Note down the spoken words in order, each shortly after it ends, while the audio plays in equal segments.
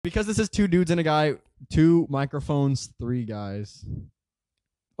because this is two dudes and a guy, two microphones, three guys.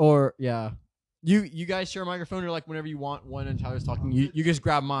 Or yeah. You guys share a microphone, or like whenever you want one and Tyler's talking, you just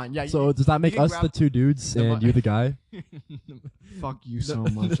grab mine. Yeah. So does that make us the two dudes and you the guy? Fuck you so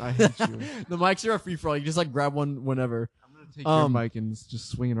much. I hate you. The mics are a free for all. You just like grab one whenever. I'm gonna take your mic and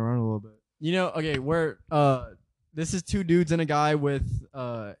just swing it around a little bit. You know, okay, this is two dudes and a guy with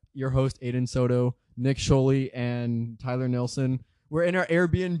your host Aiden Soto, Nick Sholey, and Tyler Nelson. We're in our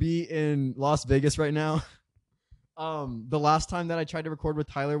Airbnb in Las Vegas right now. The last time that I tried to record with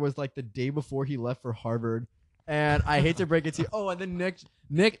Tyler was like the day before he left for Harvard. And I hate to break it to you. Oh, and then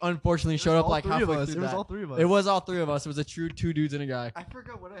Nick unfortunately showed up like halfway through that. It was all three of us. It was all three of us. It was a true two dudes and a guy. I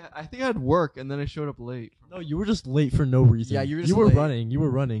forgot what I think I had work, and then I showed up late. No, you were just late for no reason. Yeah, you were late. Running. You were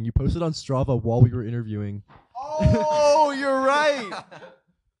running. You posted on Strava while we were interviewing. Oh, you're right.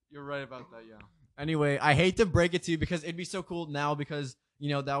 You're right about that, yeah. Anyway, I hate to break it to you because it'd be so cool now because, you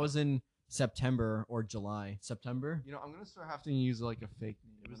know, that was in September or July. September? You know, I'm going to start having to use like a fake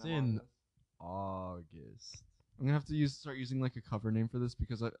name. It was in August. I'm going to have to start using like a cover name for this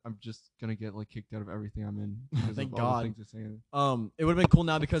because I'm just going to get like kicked out of everything I'm in. Thank of God. All the things I say. It would have been cool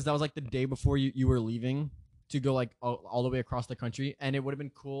now because that was like the day before you were leaving to go like all the way across the country. And it would have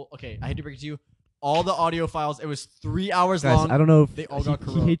been cool. Okay, I hate to break it to you. All the audio files, it was 3 hours Guys, long. I don't know if they all got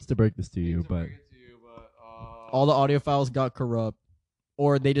corrupt. He hates to break this to you, but all the audio files got corrupt.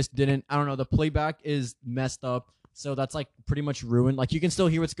 Or they just didn't. I don't know. The playback is messed up. So that's like pretty much ruined. Like you can still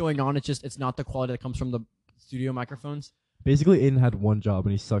hear what's going on. It's not the quality that comes from the studio microphones. Basically, Aiden had one job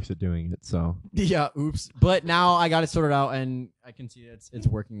and he sucks at doing it. So yeah, oops. But now I got it sorted out and I can see it's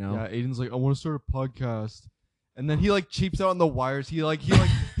working now. Yeah, Aiden's like, I want to start a podcast, and then he like cheaps out on the wires. He finds.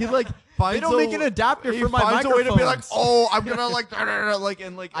 They don't make an adapter for my microphone. A way to be like, oh, I'm gonna like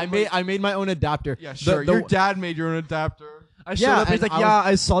I made my own adapter. Yeah, sure. Your dad made your own adapter. I showed up and he's like,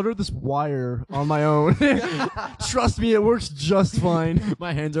 I soldered this wire on my own. Trust me, it works just fine.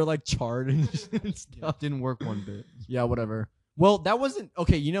 My hands are like charred and stuff. Yeah, didn't work one bit. Yeah, whatever. Well, that wasn't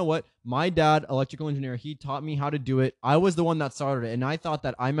okay. You know what? My dad, electrical engineer, he taught me how to do it. I was the one that soldered it, and I thought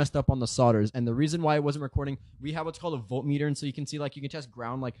that I messed up on the solders. And the reason why I wasn't recording, we have what's called a voltmeter, and so you can see like you can test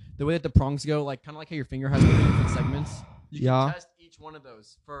ground, like the way that the prongs go, like kind of like how your finger has different segments. You can test each one of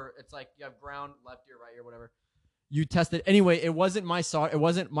those for it's like you have ground, left ear, right ear, whatever. You test it anyway. It wasn't my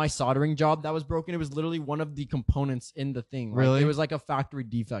soldering job that was broken. It was literally one of the components in the thing. Really? It was like a factory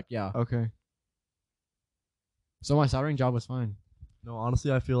defect. Yeah. Okay. So my soldering job was fine. No,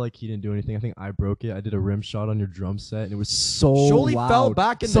 honestly, I feel like he didn't do anything. I think I broke it. I did a rim shot on your drum set, and it was so Sholey loud. fell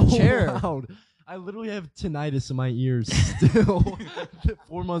back in the chair. Loud. I literally have tinnitus in my ears still.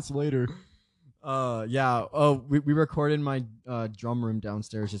 4 months later. Yeah. Oh, we recorded my drum room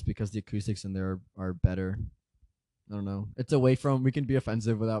downstairs just because the acoustics in there are better. I don't know. It's away from. We can be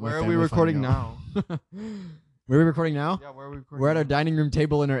offensive without. Where are we recording now? Where are we recording now? Yeah, where are we recording? We're at our dining room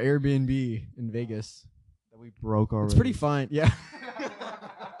table in our Airbnb in Vegas. That we broke already. It's pretty fine. Yeah.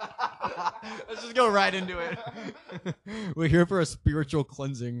 Let's just go right into it. We're here for a spiritual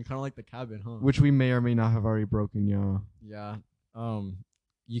cleansing, kind of like the cabin, huh? Which we may or may not have already broken. Yeah. Yeah.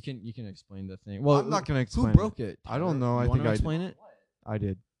 You can explain the thing. Well, I'm not gonna explain. Who broke it? I don't know. I think I explain it. I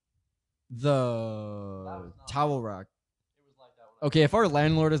did. The towel rack. Okay, if our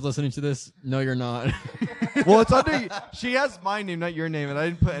landlord is listening to this, no, you're not. Well, it's under. She has my name, not your name, and I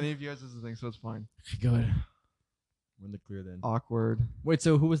didn't put any of you guys as a thing, so it's fine. Good. We're in the clear then. Awkward. Wait,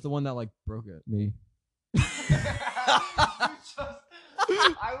 so who was the one that like broke it? Me.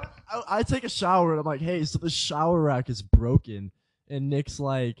 I take a shower and I'm like, hey, so the shower rack is broken, and Nick's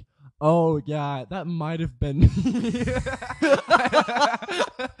like, oh yeah, that might have been me.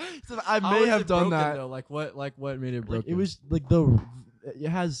 So I may have done that. Though? Like what made it broken? It was like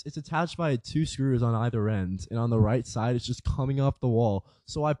it's attached by 2 screws on either end, and on the right side it's just coming off the wall.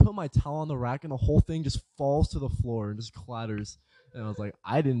 So I put my towel on the rack and the whole thing just falls to the floor and just clatters. And I was like,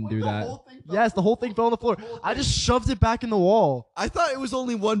 I didn't do that. Yes, the whole thing fell on the floor. I just shoved it back in the wall. I thought it was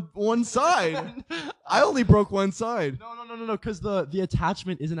only one side. I only broke one side. No, because the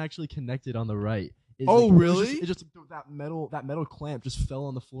attachment isn't actually connected on the right. Really? It just that metal clamp just fell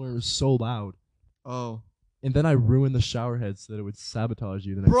on the floor and it was so loud. Oh. And then I ruined the shower head so that it would sabotage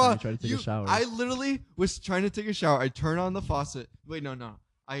you the next time you try to take a shower. I literally was trying to take a shower. I turn on the faucet. Wait, no.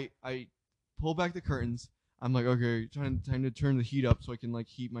 I pull back the curtains. I'm like, okay, time to turn the heat up so I can like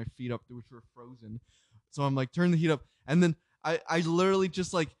heat my feet up, which were frozen. So I'm like, turn the heat up, and then I literally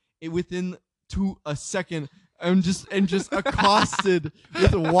just like within a second, I'm just accosted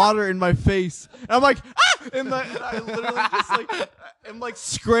with water in my face, and I'm like, ah! And I literally just like am like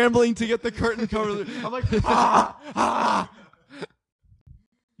scrambling to get the curtain cover. I'm like, ah.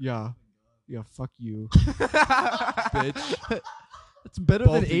 Yeah. Yeah, fuck you. Bitch. It's better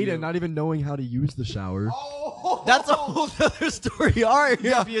Both than of you. Aiden not even knowing how to use the shower. Oh, That's a whole other story. Our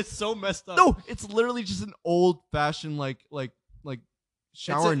Yeah. Airbnb is so messed up. No, it's literally just an old fashioned like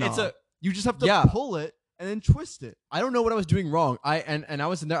shower knob. It's a. You just have to Yeah. pull it and then twist it. I don't know what I was doing wrong. I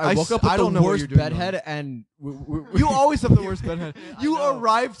was in there. I I woke s- up with I the don't know what worst you're doing bed wrong. head, and You always have the worst bedhead. I You know.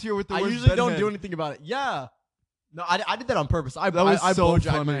 arrived here with the I worst usually don't bedhead. do anything about it. Yeah. No, I did that on purpose. I That was I so blow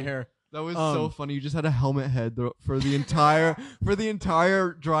dried my funny. hair. That was so Um, funny. You just had a helmet head for the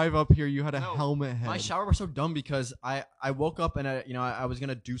entire drive up here. You had a No, helmet head. My shower was so dumb because I woke up and I was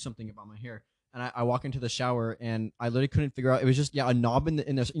gonna do something about my hair, and I walk into the shower and I literally couldn't figure out. It was just a knob in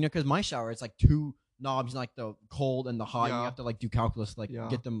this, because my shower it's like two knobs, like the cold and the hot. And Yeah. you have to like do calculus to, like Yeah.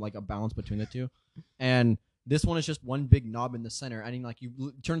 get them like a balance between the two, and this one is just one big knob in the center. And then, like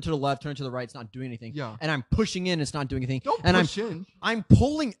you turn to the left, turn to the right, it's not doing anything. Yeah. And I'm pushing in, it's not doing anything. Don't and push in. I'm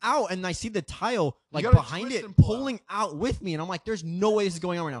pulling out, and I see the tile like gotta behind twist it and pull pulling out with me, and I'm like, "There's no way this is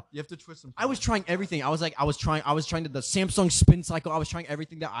going on right now." You have to twist them. I was trying everything. I was trying the Samsung spin cycle. I was trying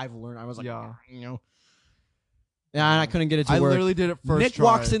everything that I've learned. I was like, Yeah. yeah, and I couldn't get it to I work. literally did it first Nick try.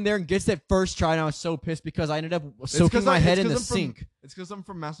 walks in there and gets it first try, and I was so pissed because I ended up soaking my head in the sink. It's because I'm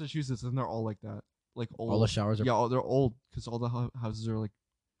from Massachusetts and they're all like that. Like old. All the showers are. Yeah, they're old because all the houses are like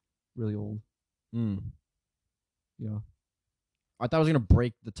really old. Mm. Yeah. I thought I was gonna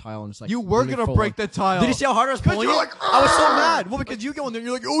break the tile and just like. You were really gonna full break on. the tile. Did you see how hard I was 'Cause pulling you're it? like, I was so "Argh!" mad. Well, because you go in there,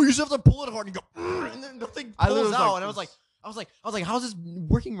 you're like, oh, you just have to pull it hard, and you go, "Argh!" and then the thing I pulls literally was out, like and I was this. like, how's this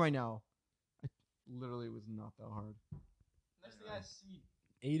working right now? Literally was not that hard. Next thing I see,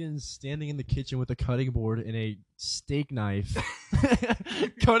 Aiden's standing in the kitchen with a cutting board and a steak knife,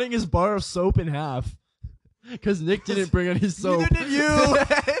 cutting his bar of soap in half. Because Nick didn't bring any soap. Neither did you.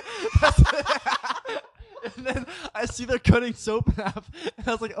 And then I see they're cutting soap in half, and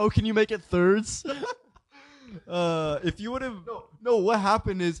I was like, "Oh, can you make it thirds?" If you would have, No, what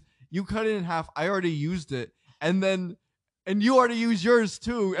happened is you cut it in half. I already used it, and you already used yours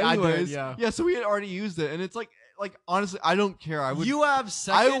too. Yeah, I did, Anyways, yeah. So we had already used it, and it's like honestly, I don't care. I would you have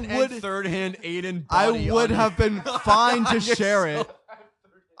second would- and third hand Aiden. I Body would on have your- been fine to on your share it. soap.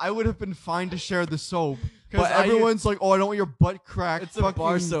 I would have been fine to share the soap. 'Cause But I- everyone's like, "Oh, I don't want your butt crack." It's a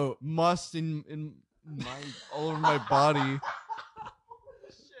bar soap. Must in my all over my body.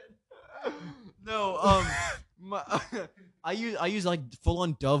 No, I use like full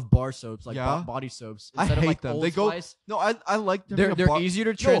on Dove bar soaps, like Yeah? body soaps. I Instead of hate like them. Old They go- Spice. No, I like having They're a bar. easier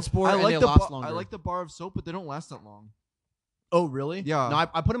to No, transport I and like they the last bar, longer. I like the bar of soap, but they don't last that long. Oh really? Yeah. No,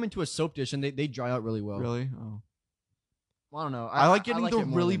 I put them into a soap dish and they dry out really well. Really? Oh. I don't know. I like getting like the it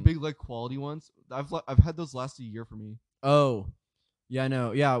more really than- big like quality ones. I've had those last a year for me. Oh, yeah, I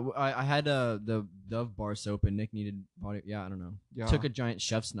know. Yeah, I had the Dove bar soap and Nick needed body. Yeah, I don't know. Yeah. Took a giant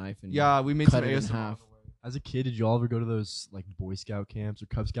chef's knife and we made cut some it in ASMR. half. As a kid, did you all ever go to those like Boy Scout camps or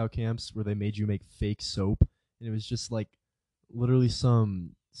Cub Scout camps where they made you make fake soap, and it was just like literally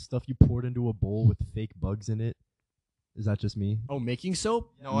some stuff you poured into a bowl with fake bugs in it? Is that just me? Oh, making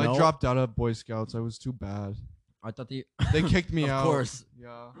soap? No, I dropped out of Boy Scouts. I was too bad. I thought they. They kicked me Of out. course.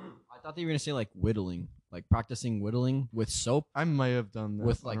 Yeah. I thought they were gonna say like whittling, like practicing whittling with soap I might have done that.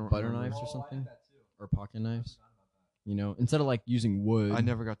 with I like don't butter remember. knives or something, or pocket knives. You know, instead of like using wood. I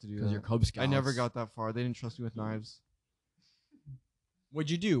never got to do because that. you're Cub Scouts. I never got that far. They didn't trust me with knives. What'd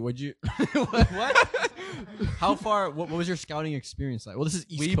you do? What'd you? what? How far? What was your scouting experience like? Well, this is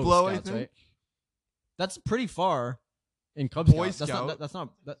East We Coast blow, I Scouts, think. right? That's pretty far. In Cub Boy Scouts. That's Scout? not. That's not.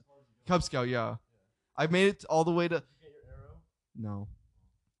 That, Cub Scout, yeah. I made it all the way to. No.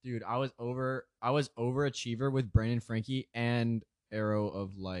 dude, I was overachiever with Brandon Frankie and Arrow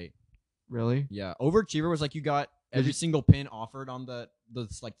of Light. Really? Yeah, overachiever was like you got Did every you- single pin offered on the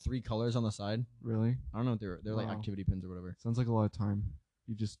like 3 colors on the side. Really? I don't know what they're like Wow. activity pins or whatever. Sounds like a lot of time.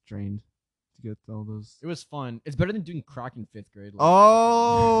 You just drained to get all those. It was fun. It's better than doing crack in 5th grade. Like,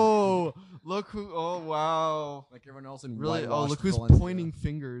 Oh, look who! Oh, wow. like everyone else in Really? Oh, whitewashed look who's Valencia. pointing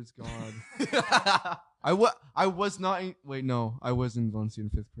fingers. God. I was not. Wait, no. I was in Valencia in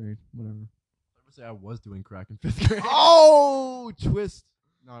 5th grade. Whatever. I would say I was doing crack in 5th grade. Oh, twist.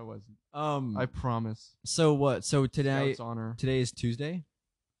 No, I wasn't. I promise. So what? So today Scout's honor. is Tuesday.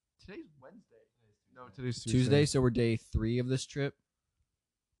 Today's Wednesday. No, today's Tuesday. So we're day 3 of this trip.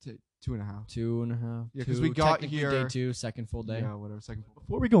 2.5. 2.5. Yeah, 'cause Two- we got technically here- day 2, second full day. Yeah, whatever. Second.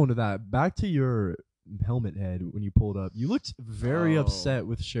 Before we go into that, back to your helmet head when you pulled up. You looked very Oh. upset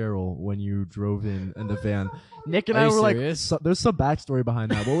with Cheryl when you drove in the van. Nick and Are I you were serious? like, there's some backstory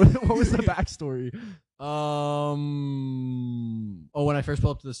behind that. What was the backstory? Oh, when I first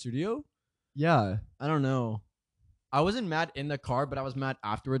pulled up to the studio, Yeah. I don't know. I wasn't mad in the car, but I was mad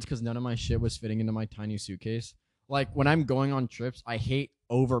afterwards because none of my shit was fitting into my tiny suitcase. Like when I'm going on trips, I hate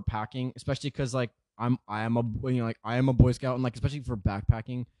overpacking, especially because like I am a like I am a Boy Scout, and like especially for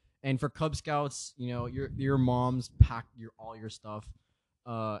backpacking and for Cub Scouts, your moms pack all your stuff,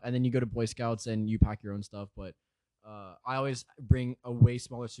 and then you go to Boy Scouts and you pack your own stuff. But I always bring a way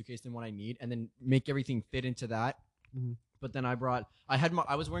smaller suitcase than what I need, and then make everything fit into that. Mhm. But then I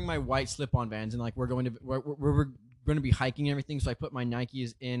was wearing my white slip-on Vans, and like we're going to be hiking and everything, so I put my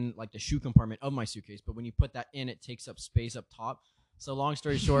Nikes in like the shoe compartment of my suitcase. But when you put that in, it takes up space up top. So long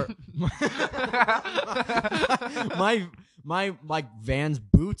story short, my like Vans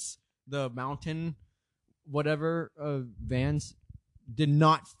boots, the mountain whatever Vans, did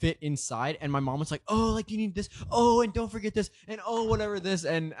not fit inside, and my mom was like, "Oh, like you need this. Oh, and don't forget this, and oh, whatever this."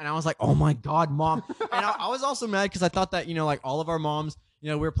 And I was like, "Oh my god, mom!" And I was also mad because I thought that like all of our moms,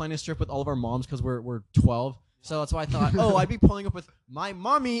 we were planning this trip with all of our moms because we're 12. So that's why I thought, oh, I'd be pulling up with my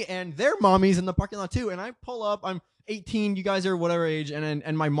mommy and their mommies in the parking lot too. And I pull up, I'm 18, you guys are whatever age,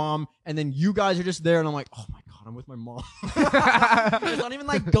 and my mom, and then you guys are just there, and I'm like, oh my god, I'm with my mom. It's not even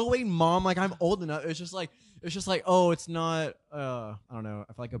like going mom, like I'm old enough. It's just like, oh, it's not. I don't know.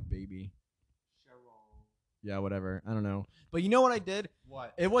 I feel like a baby. Yeah, whatever. I don't know. But you know what I did?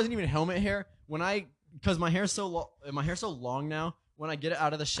 What? It wasn't even helmet hair. Because my hair's so long now. When I get it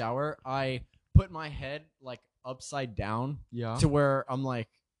out of the shower, I put my head like upside down Yeah. to where I'm like,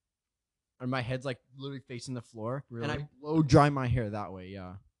 and my head's like literally facing the floor, Really? and I blow dry my hair that way.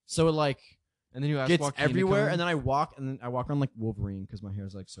 Yeah. So it like And then you ask gets Joaquin to everywhere, come. and then I walk around like Wolverine because my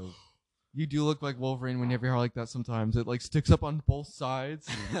hair's like so. You do look like Wolverine when you have your hair like that. Sometimes it like sticks up on both sides.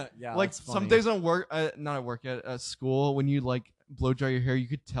 Yeah. Like that's funny. some days on work, not at work, at school, when you like blow dry your hair, you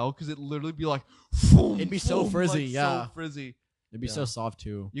could tell because it literally be like, It'd be so frizzy, like, yeah. so frizzy. It'd be so Yeah. soft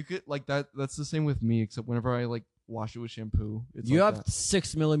too. You could like that. That's the same with me, except whenever I like wash it with shampoo, it's You like have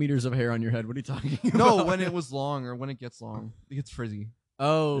 6 millimeters of hair on your head. What are you talking about? no, when it was long or when it gets long, it gets frizzy.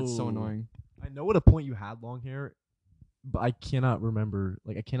 Oh, It's so annoying. I know at a point you had long hair, but I cannot remember.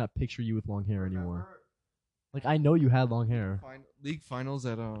 Like I cannot picture you with long hair anymore. Like I know you had long hair. League finals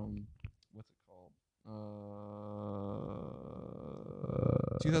at what's it called?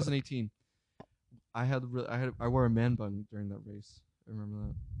 2018. I wore a man bun during that race. I remember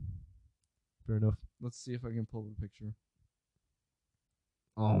that. Fair enough. Let's see if I can pull the picture.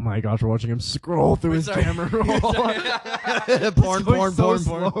 Oh my gosh, we're watching him scroll through Wait, his sorry. camera roll. porn. going so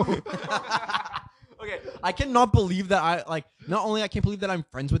slow. Okay, I cannot believe that not only I can't believe that I'm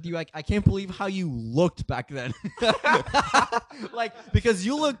friends with you, I can't believe how you looked back then. Like, because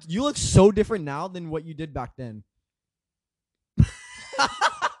you look so different now than what you did back then.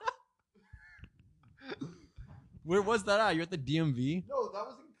 Where was that at? You're at the DMV? No, that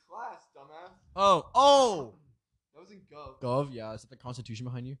was in class, dumbass. Oh! That was in Gov. Gov, yeah. Is that the Constitution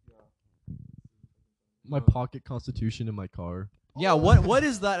behind you? My pocket constitution in my car. Yeah, what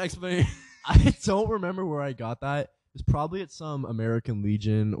is that explanation? I don't remember where I got that. It's probably at some American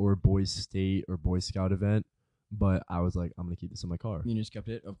Legion or Boys State or Boy Scout event. But I was like, I'm gonna keep this in my car. You just kept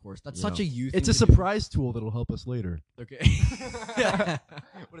it, of course. That's You such know. a youth. It's a thing to do. surprise tool that'll help us later. Okay.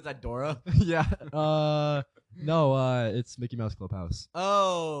 What is that, Dora? Yeah. No. It's Mickey Mouse Clubhouse.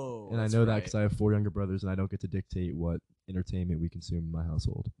 Oh. And I that's know that right. because I have 4 younger brothers, and I don't get to dictate what entertainment we consume in my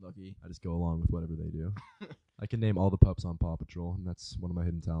household. Lucky. I just go along with whatever they do. I can name all the pups on Paw Patrol, and that's one of my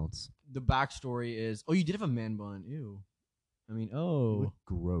hidden talents. The backstory is, you did have a man bun. Ew. I mean, You oh. look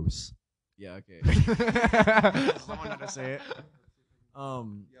gross. Yeah, okay. Someone had to say it. Yeah,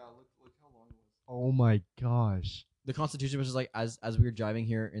 look how long it was. Oh my gosh. The Constitution was just like, as we were driving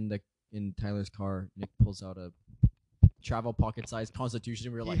here in Tyler's car, Nick pulls out a travel pocket-sized Constitution,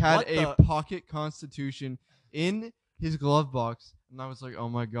 and we were like, He had what a the? pocket constitution in his glove box, and I was like, "Oh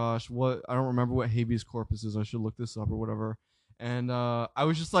my gosh, what? I don't remember what habeas corpus is. I should look this up or whatever." And I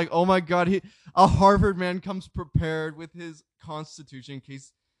was just like, "Oh my god, a Harvard man comes prepared with his constitution in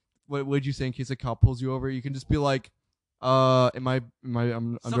case." What would you say in case a cop pulls you over? You can just be like, I'm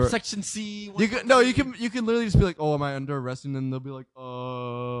under." Subsection C. You can literally just be like, "Oh, am I under arrest?" And then they'll be like,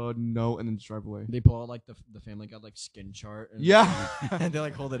 no," and then just drive away. They pull out like the Family Guy like skin chart. And Yeah. and they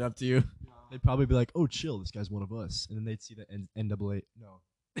like hold it up to you. They'd probably be like, "Oh, chill, this guy's one of us," and then they'd see the NAA. No,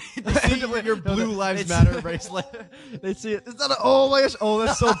 They see your No, Blue no, Lives they'd Matter see- bracelet. They'd see it. Is that oh my gosh! Oh,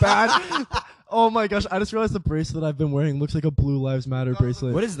 that's so bad. Oh my gosh! I just realized the bracelet I've been wearing looks like a Blue Lives Matter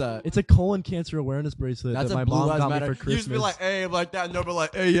bracelet. What is that? It's a colon cancer awareness bracelet That's that my a Blue mom Lives got Matter. me for You Christmas. just be like, hey, like that, no, but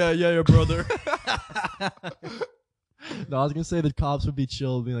like, hey, yeah, brother. No, I was gonna say the cops would be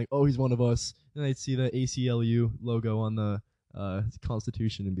chill, being like, "Oh, he's one of us," and they'd see the ACLU logo on the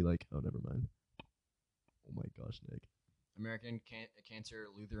Constitution and be like, "Oh, never mind." Oh my gosh, Nick. American Cancer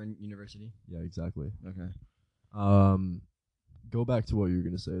Lutheran University. Yeah, exactly. Okay. Go back to what you were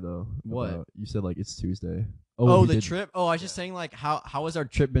gonna say though. What? You said like it's Tuesday. Oh, we the did- trip. Oh, I was just saying like how has our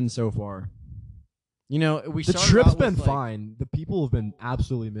trip been so far? You know, we The started trip's out with, been like- fine. The people have been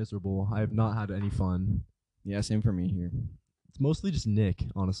absolutely miserable. I have not had any fun. Yeah, same for me here. It's mostly just Nick,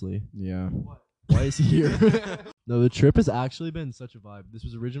 honestly. Yeah. Why is he here? No, the trip has actually been such a vibe. This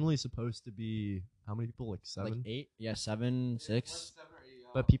was originally supposed to be how many people? Like 7? Like 8? Yeah, 7, 6.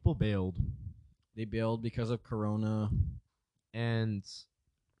 But people bailed. They bailed because of Corona. And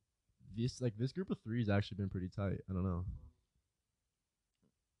this group of 3 has actually been pretty tight. I don't know.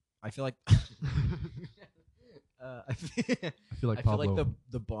 I feel like I feel, I feel like I feel Pablo. like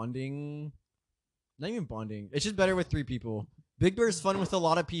the bonding, not even bonding. It's just better with 3 people. Big Bear's fun with a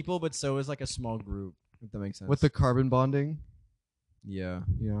lot of people, but so is like a small group. If that makes sense. With the carbon bonding. yeah,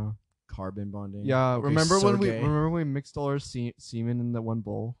 Yeah. carbon bonding. Yeah. Okay, remember when we Sergey. mixed all our semen in that one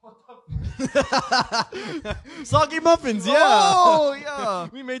bowl? Soggy muffins. Yeah. Oh yeah.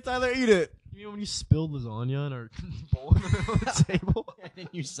 We made Tyler eat it. You know when you spilled lasagna in our bowl in the middle of the table? And then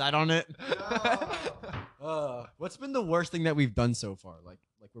you sat on it. What's been the worst thing that we've done so far? Like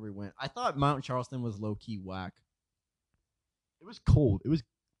where we went. I thought Mount Charleston was low key whack. It was cold. It was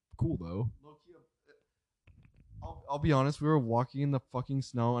cool though. I'll be honest. We were walking in the fucking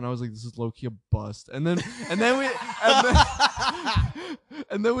snow, and I was like, "This is low key a bust." And then and then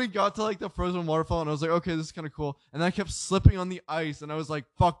we got to like the frozen waterfall, and I was like, "Okay, this is kind of cool." And I kept slipping on the ice, and I was like,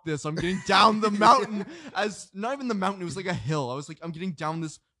 "Fuck this! I'm getting down the mountain." As not even the mountain, it was like a hill. I was like, "I'm getting down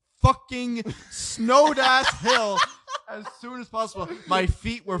this fucking snowed ass hill as soon as possible." My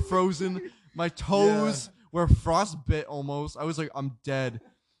feet were frozen. My toes were frostbit almost. I was like, "I'm dead."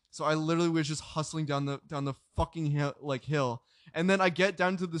 So I literally was just hustling down the fucking hill, and then I get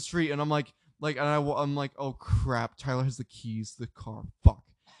down to the street, and I'm like, I'm like, oh crap, Tyler has the keys to the car, fuck.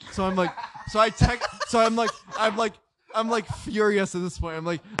 So I'm like, I'm like furious at this point. I'm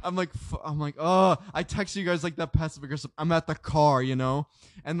like, oh, I text you guys like that passive aggressive. I'm at the car, you know,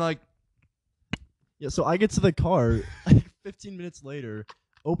 and like, Yeah, so I get to the car like 15 minutes later,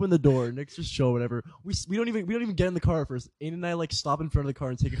 open the door, Nick's just show whatever. We don't even get in the car at first. Aiden and I like stop in front of the car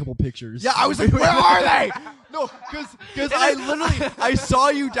and take a couple pictures. yeah, I was like, where are they? No, because I literally I saw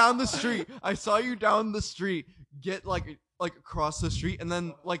you down the street. Get like across the street, and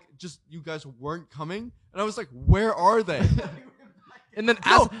then like just you guys weren't coming, and I was like, where are they? And then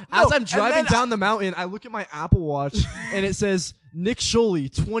No, as I'm and driving then down the mountain, I look at my Apple Watch and it says Nick Sholey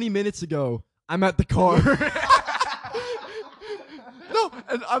 20 minutes ago. I'm at the car. No,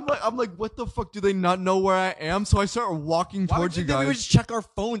 and I'm like, what the fuck? Do they not know where I am? So I start walking Why would towards you think we would guys. just check our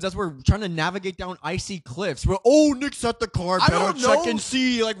phones as we're trying to navigate down icy cliffs? We're Nick's at the car. I Better don't check know. and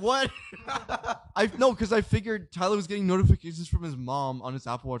see. Like what? Because I figured Tyler was getting notifications from his mom on his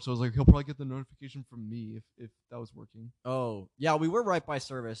Apple Watch, so I was like, he'll probably get the notification from me if that was working. Oh, yeah, we were right by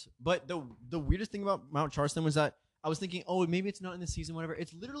service. But the weirdest thing about Mount Charleston was that I was thinking, oh, maybe it's not in the season, whatever.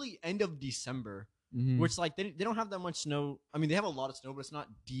 It's literally end of December, which like they don't have that much snow. I mean, they have a lot of snow, but it's not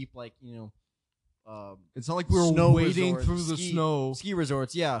deep like It's not like we were snow wading resorts, through the snow. ski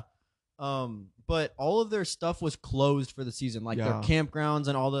resorts. Yeah, but all of their stuff was closed for the season, like their Yeah. campgrounds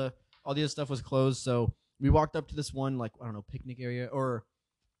and all the other stuff was closed. So we walked up to this one like I don't know picnic area or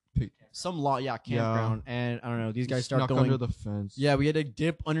some lot, campground, and I don't know. These guys start Snuck going under the fence. Yeah, we had to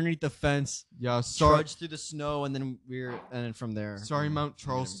dip underneath the fence, Yeah. Sorry, trudge through the snow, and then from there. sorry, Mount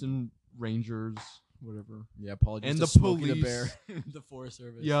Charleston Rangers, whatever. Yeah, apologies. And to the Smokey police. the bear, the Forest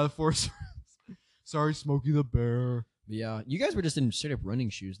Service. Yeah, the Forest. Sorry, Smokey the Bear. But yeah. You guys were just in straight up running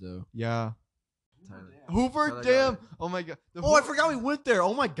shoes though. Yeah. Hoover Tyler Dam. got Oh my god. The Oh, I Hoover- forgot we went there.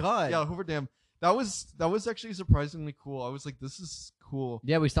 Oh my god. Yeah, Hoover Dam. That was actually surprisingly cool. I was like, this is cool.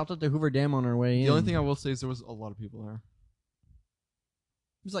 Yeah, we stopped at the Hoover Dam on our way in. The only thing I will say is there was a lot of people there.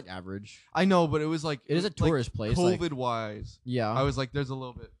 it was like average. I know, but it was like It is a like, tourist place. like- COVID wise, yeah. I was like, there's a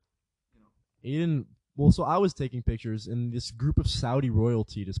little bit. Aiden, well, so I was taking pictures, and this group of Saudi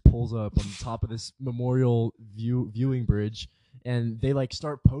royalty just pulls up on the top of this memorial viewing bridge, and they like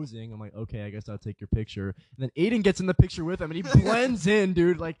start posing. I'm like, okay, I guess I'll take your picture. And then Aiden gets in the picture with them, and he blends in,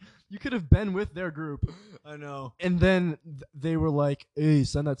 dude. Like, you could have been with their group. I know. And then they were like, hey,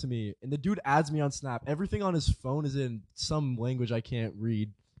 send that to me. And the dude adds me on Snap. Everything on his phone is in some language I can't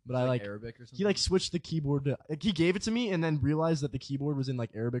read. But I like Arabic or something. he like switched the keyboard to like he gave it to me and then realized that the keyboard was in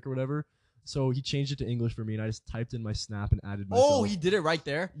like Arabic or whatever. So he changed it to English for me, and I just typed in my Snap and added myself. Oh, he did it right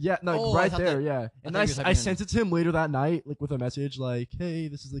there. Yeah, no, Oh, I right thought there, that- yeah. thought And he I, was I typing sent it to him later that night, like with a message like, "Hey,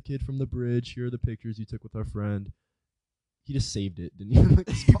 this is the kid from the bridge. Here are the pictures you took with our friend." he just saved it, didn't he?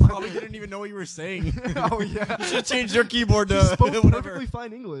 Like, You probably didn't even know what you were saying. Oh, yeah. You should have changed your keyboard He to spoke whatever. perfectly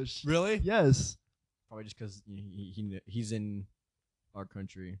fine English. Really? Yes. Probably just because he's in our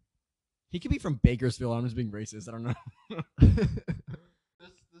country. He could be from Bakersfield. I'm just being racist. I don't know.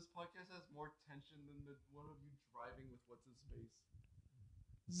 This podcast has more tension than the one of you driving with what's his face.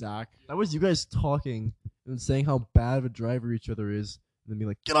 Zach. That was you guys talking and saying how bad of a driver each other is, and then being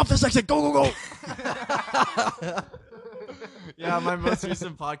like, "Get off this exit, go, go, go!" Yeah, my most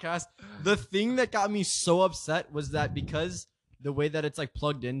recent podcast. The thing that got me so upset was that because the way that it's like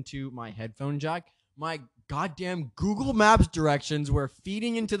plugged into my headphone jack, my goddamn Google Maps directions were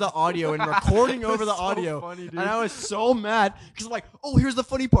feeding into the audio and recording over the audio. Funny, dude. And I was so mad because I'm like, oh, here's the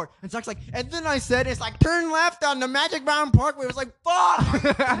funny part. And Zach's like, and then I said, it's like, turn left on the Magic Mountain Parkway. It was like, fuck, are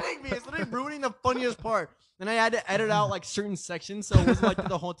you kidding me? It's literally ruining the funniest part. And I had to edit out like certain sections so it wasn't like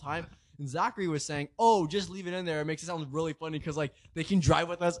the whole time. And Zachary was saying, oh, just leave it in there. It makes it sound really funny because like they can drive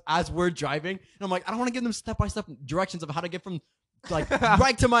with us as we're driving. And I'm like, I don't want to give them step-by-step directions of how to get from like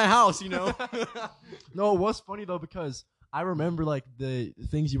right to my house, you know? No, it was funny though because I remember like the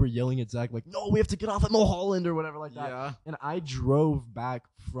things you were yelling at Zach, like, "No, we have to get off at Mulholland" or whatever like that. Yeah. And I drove back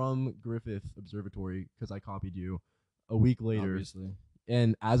from Griffith Observatory because I copied you a week later. Obviously.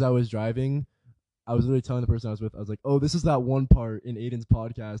 And as I was driving, I was literally telling the person I was with, I was like, "Oh, this is that one part in Aiden's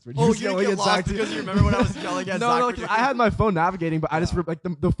podcast where he Oh, was you yelling get at lost Zach because you remember when I was yelling at Zach? No, for 'cause I had my phone navigating, but I just Yeah. like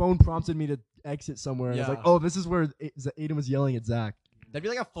the phone prompted me to exit somewhere, and I was Yeah. like, "Oh, this is where Aiden was yelling at Zach." That'd be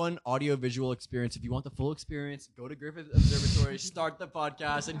like a fun audio visual experience. If you want the full experience, go to Griffith Observatory, start the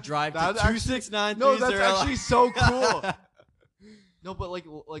podcast, and drive to That's actually- 26930. No, that's actually so cool. No, but like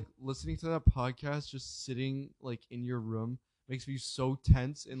listening to that podcast, just sitting like in your room makes me so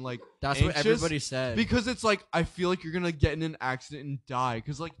tense and like That's what anxious everybody said. because it's like I feel like you're gonna get in an accident and die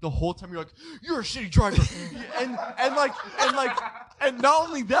because like the whole time you're like you're a shitty driver and not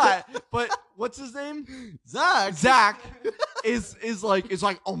only that but what's his name Zach is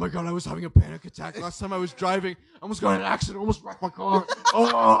like oh my god I was having a panic attack last time I was driving I almost got in an accident almost wrecked my car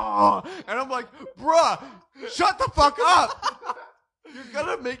oh and I'm like bruh shut the fuck up you're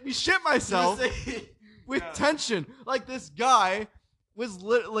gonna make me shit myself with tension. Like this guy was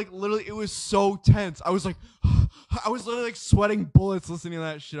literally it was so tense. I was like I was literally like sweating bullets listening to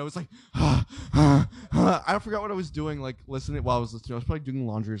that shit. I was like I forgot what I was doing like listening while I was listening. I was probably doing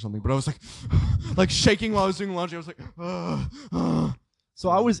laundry or something, but I was like shaking while I was doing laundry. I was like So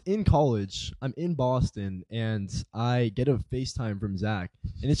I was in college. I'm in Boston, and I get a FaceTime from Zach,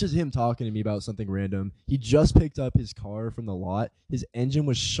 and it's just him talking to me about something random. He just picked up his car from the lot. His engine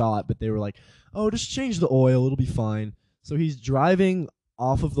was shot, but they were like, "Oh, just change the oil. It'll be fine." So he's driving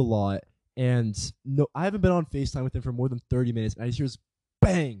off of the lot, and no, I haven't been on FaceTime with him for more than 30 minutes, and I just hear this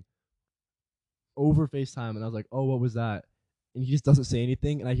bang over FaceTime, and I was like, "Oh, what was that?" And he just doesn't say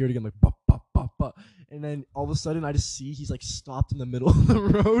anything, and I hear it again, like, "Bop, bop, bop, bop." And then all of a sudden, I just see he's like stopped in the middle of the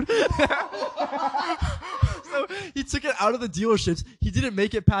road. So he took it out of the dealerships. He didn't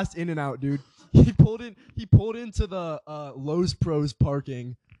make it past In-N-Out, dude. He pulled into the Lowe's Pros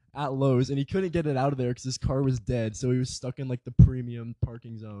parking at Lowe's, and he couldn't get it out of there because his car was dead. So he was stuck in like the premium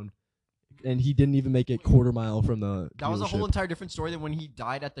parking zone, and he didn't even make it quarter mile from the. That was a whole dealership. entire different story than when he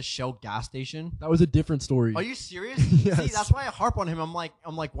died at the Shell gas station. That was a different story. Are you serious? Yes. See, that's why I harp on him. I'm like,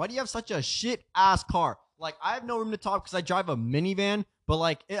 why do you have such a shit ass car? Like, I have no room to talk because I drive a minivan, but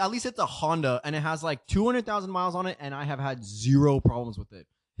like, at least it's a Honda and it has like 200,000 miles on it, and I have had zero problems with it.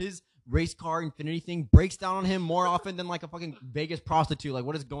 His race car Infinity thing breaks down on him more often than like a fucking Vegas prostitute. Like,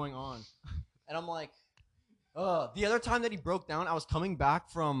 what is going on? And I'm like, the other time that he broke down, I was coming back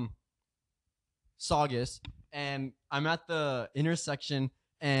from Saugus, and I'm at the intersection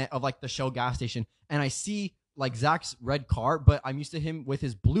of like the Shell gas station, and I see like Zach's red car, but I'm used to him with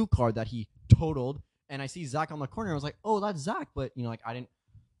his blue car that he totaled, and I see Zach on the corner. I was like, oh, that's Zach, but you know, like I didn't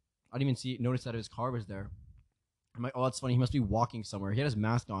even notice that his car was there. I'm like, oh, that's funny. He must be walking somewhere. He had his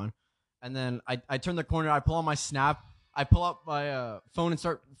mask on, and then I turn the corner. I pull on my Snap. I pull up my phone and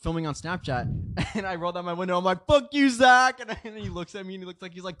start filming on Snapchat, and I roll down my window. I'm like, "Fuck you, Zach!" And he looks at me, and he looks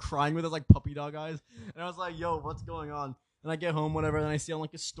like he's like crying with his like puppy dog eyes. And I was like, "Yo, what's going on?" And I get home, whatever, and I see on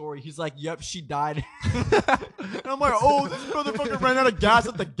like his story, he's like, "Yep, she died." And I'm like, "Oh, this motherfucker ran out of gas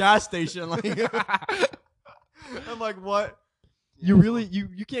at the gas station." Like, I'm like, "What?" You really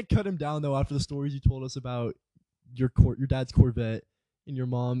you can't cut him down though after the stories you told us about your dad's Corvette and your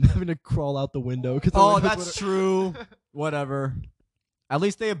mom having to crawl out the window. Oh, that's true. Whatever. At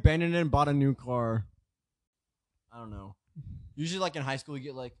least they abandoned it and bought a new car. I don't know. Usually, like in high school, you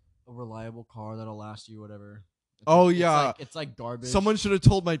get like a reliable car that'll last you, whatever. Oh, It's yeah. it's like garbage. someone should have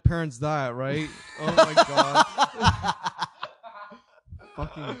told my parents that right oh my god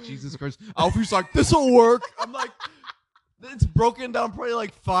Fucking Jesus Christ. Alfie's like, this'll work. I'm like, it's broken down probably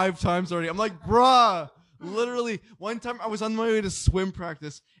like 5 times already. I'm like, bruh. Literally, one time I was on my way to swim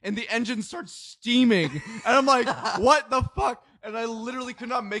practice and the engine starts steaming. And I'm like, what the fuck? And I literally could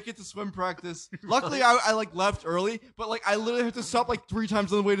not make it to swim practice. Luckily, I like left early, but like I literally had to stop like 3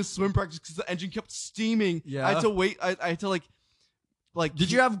 times on the way to swim practice because the engine kept steaming. Yeah. I had to wait. I had to like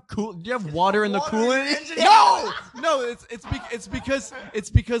Did you have water in the coolant? No, it's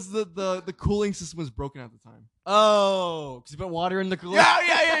because the cooling system was broken at the time. Oh, because you put water in the coolant.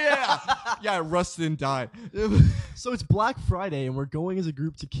 Yeah. Yeah, it rusted and died. So it's Black Friday, and we're going as a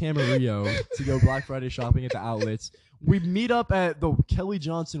group to Camarillo to go Black Friday shopping at the outlets. We meet up at the Kelly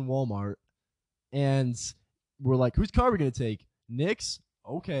Johnson Walmart, and we're like, whose car are we going to take? Nick's?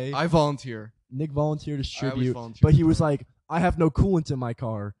 Okay. I volunteer. Nick volunteered to I always distribute, volunteer but he to was drive. like, I have no coolant in my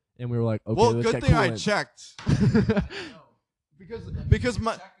car. And we were like, okay, Well, let's good get thing I coolant. checked.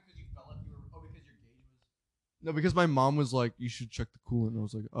 Because my mom was like, you should check the coolant. And I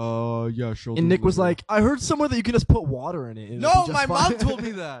was like, yeah, sure. And Nick was like, I heard somewhere that you can just put water in it. and it'll no, be my just mom fine." told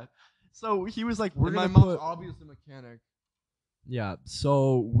me that. So he was like, we're And my going to mom's put... obviously a mechanic. Yeah,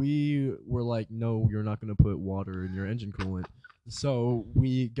 so we were like, no, you're not going to put water in your engine coolant. So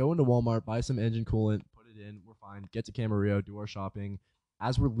we go into Walmart, buy some engine coolant, put it in, we're fine, get to Camarillo, do our shopping.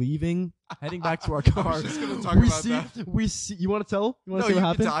 As we're leaving, heading back to our car, I was just gonna talk we about see, that. we see, you want to tell? You want No, to see what you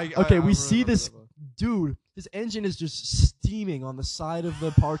happened? can tell. Okay, we I see remember this that. dude, his engine is just steaming on the side of the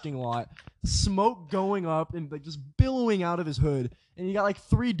parking lot, smoke going up and like just billowing out of his hood. And you got like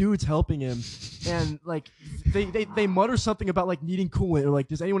 3 dudes helping him, and like they mutter something about like needing coolant or like,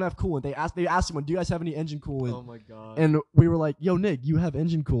 does anyone have coolant? They asked him, do you guys have any engine coolant? Oh my god. And we were like, yo, Nick, you have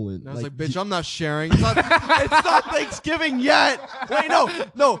engine coolant. And I was like, bitch, I'm not sharing. It's not Thanksgiving yet. Wait,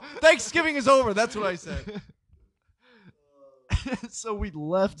 no. Thanksgiving is over. That's what I said. So we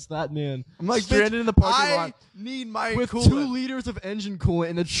left that man I'm like, stranded bitch, in the parking I lot need my with coolant. 2 liters of engine coolant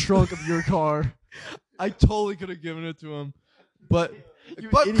in the trunk of your car. I totally could have given it to him. But You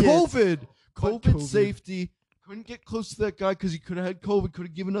COVID. idiots. COVID COVID. safety. Couldn't get close to that guy because he could have had COVID. Could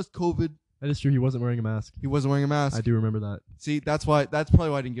have given us COVID. That is true. He wasn't wearing a mask. He wasn't wearing a mask. I do remember that. See, that's probably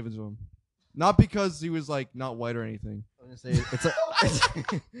why I didn't give it to him. Not because he was like not white or anything. I'm gonna say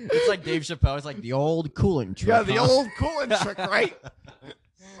it's like Dave Chappelle. It's like the old cooling trick. Yeah, the huh? old coolant trick, right?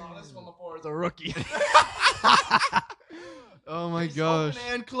 Saw this one before as a rookie. Oh my gosh.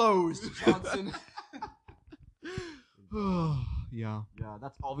 And closed, Johnson. Yeah. Yeah,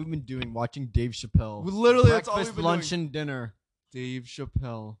 that's all we've been doing. Watching Dave Chappelle. Literally, that's all breakfast, we've been lunch, doing. and dinner. Dave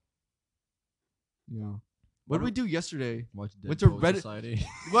Chappelle. Yeah. What did we do yesterday? Watch Dead Went to Poets Reddit- Society.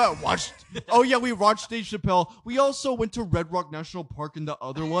 Well, watched. Oh yeah, we watched Dave Chappelle. We also went to Red Rock National Park in the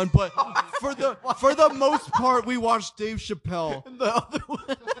other one, but for the most part, we watched Dave Chappelle. The other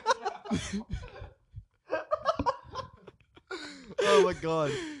one. Oh my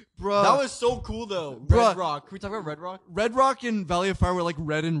god, Bruh. that was so cool though. Bruh. Red Rock. Can we talk about Red Rock? Red Rock and Valley of Fire were like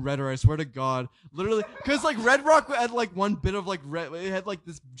red and redder. I swear to God, literally, because like Red Rock had like one bit of like red. It had like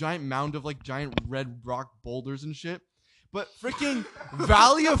this giant mound of like giant red rock boulders and shit. But freaking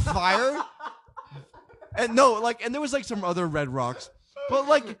Valley of Fire, and there was like some other red rocks. But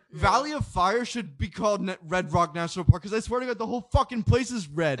like Valley of Fire should be called Red Rock National Park because I swear to God, the whole fucking place is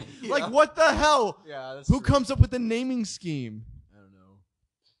red. Yeah. Like what the hell? Yeah, that's Who comes up with the naming scheme? I don't know.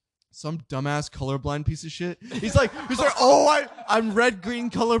 Some dumbass colorblind piece of shit. He's like, oh, I'm red green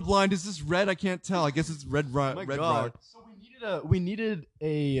colorblind. Is this red? I can't tell. I guess it's red rock. my Red God. rock. So we needed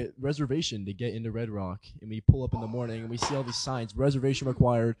a reservation to get into Red Rock, and we pull up in the morning and we see all these signs, reservation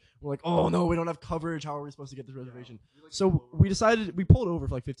required. We're like, oh no, we don't have coverage. How are we supposed to get this reservation? So we decided, we pulled over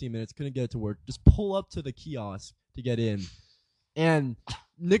for like 15 minutes, couldn't get it to work. Just pull up to the kiosk to get in, and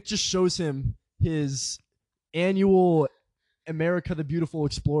Nick just shows him his annual America the Beautiful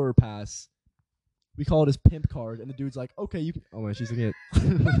Explorer pass. We call it his pimp card, and the dude's like, okay, you can. Oh my, she's looking at.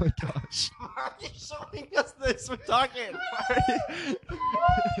 Oh my gosh. Why are you showing us this? We're talking.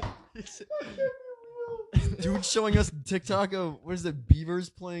 Dude showing us TikTok of what is it? Beavers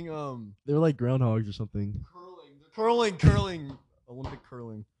playing They're like groundhogs or something. curling, Olympic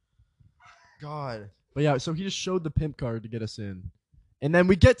curling. God. But yeah, so he just showed the pimp card to get us in. And then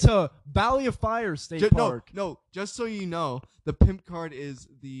we get to Valley of Fire State Park. No, just so you know, the pimp card is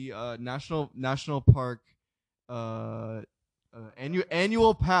the national park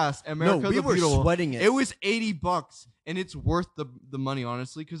annual pass. America we the were Beautiful. sweating it. It was $80, and it's worth the money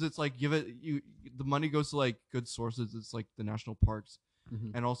honestly, because it's like the money goes to like good sources. It's like the national parks,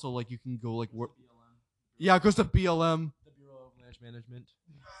 Mhm. and also like you can go like yeah, it goes to BLM. The Bureau of Land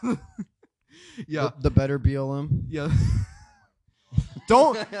Management. Yeah, The better BLM. yeah.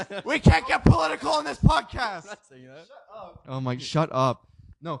 Don't. We can't get political on this podcast. not saying that. Oh my, shut up.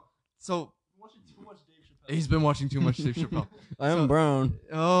 No. So he's been watching too much Dave Chappelle. I am brown.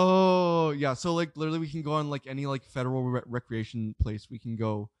 Oh yeah. So like literally, we can go on like any like federal recreation place. We can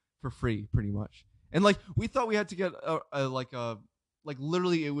go for free, pretty much. And like we thought we had to get like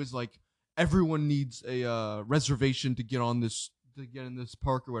literally it was like everyone needs a reservation to get in this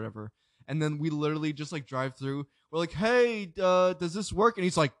park or whatever. And then we literally just like drive through. We're like, hey, does this work? And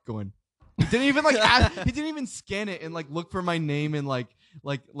he's like, go in. He didn't even like ask, he didn't even scan it and like look for my name and like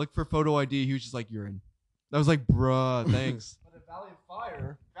look for photo ID. He was just like, you're in. I was like, bruh, thanks. But at Valley of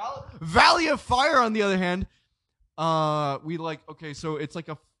Fire, Valley of Fire, on the other hand, we like okay, so it's like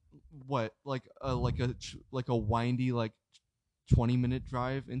a windy like 20-minute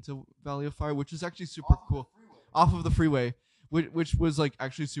drive into Valley of Fire, which is actually super cool. Off of the freeway, which was like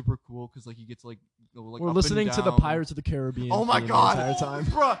actually super cool because like you get to like go like we're up listening and to the down. Pirates of the Caribbean. Oh my theme god, The entire time.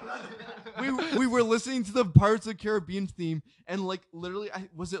 Bruh. we were listening to the Pirates of the Caribbean theme, and like literally,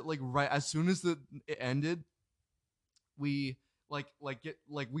 was it like right as soon as it ended, we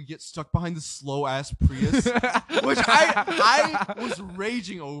get stuck behind the slow ass Prius, which I was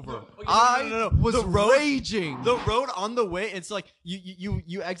raging over. No. Was The road- raging. The road on the way, it's like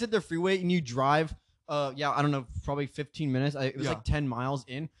you exit the freeway and you drive. I don't know, probably 15 minutes. It was like 10 miles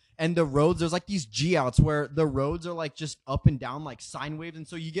in. And the roads, there's like these G-outs where the roads are like just up and down like sine waves. And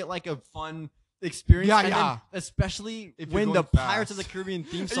so you get like a fun experience. Yeah, and yeah. then especially If you're when the going fast. Pirates of the Caribbean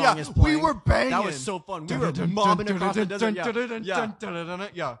theme song is we playing. were banging. That was so fun. We were mobbing across the desert. Yeah.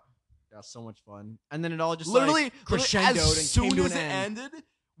 Yeah. Yeah, so much fun. And then it all just Literally, like crescendoed as and soon came to as an it end. ended,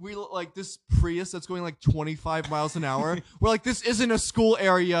 we like this Prius that's going like 25 miles an hour. We're like, this isn't a school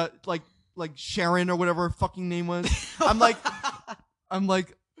area, like Sharon or whatever her fucking name was. I'm like,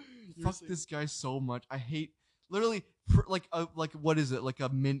 fuck this guy so much. I hate literally like what is it, like a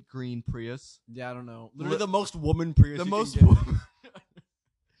mint green Prius? Yeah, I don't know. Literally the most woman Prius. The you most. can get.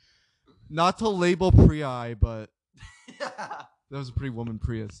 Not to label Prii, but that was a pretty woman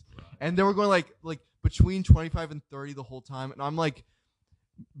Prius. And they were going like between 25 and 30 the whole time, and I'm like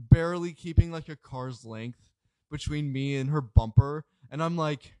barely keeping like a car's length between me and her bumper, and I'm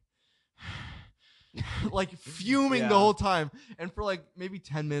like like fuming the whole time. And for like maybe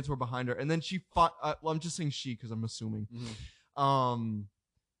 10 minutes we're behind her, and then she fought. Well, I'm just saying she because I'm assuming. I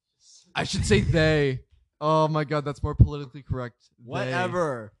should say they. Oh my god, that's more politically correct.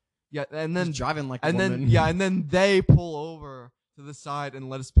 Whatever. Yeah, and then Just driving like a and woman. then they pull over to the side and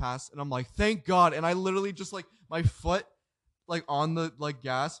let us pass, and I'm like, thank God. And I literally just like my foot like on the like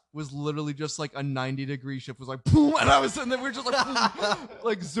gas was literally just like a 90-degree shift, was like boom, and then we were just like boom,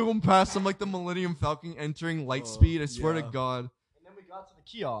 like zoom past them like the Millennium Falcon entering light speed. I swear to God. And then we got to the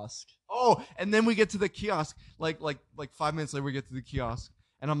kiosk. Oh, and then we get to the kiosk like 5 minutes later we get to the kiosk,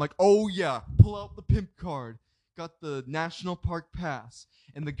 and I'm like, oh yeah, pull out the pimp card. Got the National Park Pass,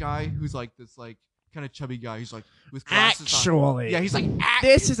 and the guy who's like this like kind of chubby guy, he's like with glasses Actually, on. Yeah, he's like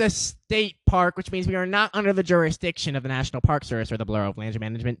this is a state park, which means we are not under the jurisdiction of the National Park Service or the Bureau of Land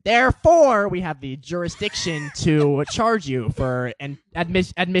Management. Therefore, we have the jurisdiction to charge you for an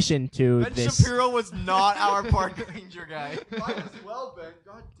admission to Ben this. Shapiro was not our park ranger guy. might as well, Ben.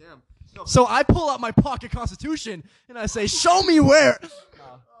 God damn. No, So I pull out my pocket constitution and I say, "Show me where."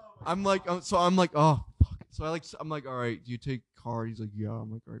 I'm like, oh fuck. So I'm like, all right, do you take card? He's like, yeah. I'm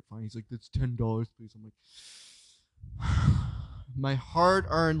like, all right, fine. He's like, that's $10, please. I'm like, my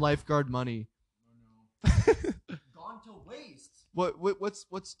hard-earned lifeguard money. Gone to waste.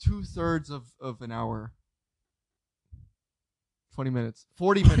 What's 2/3 of an hour? 20 minutes.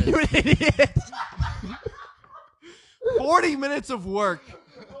 40 minutes. You idiot! 40 minutes of work.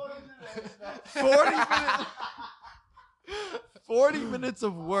 40 minutes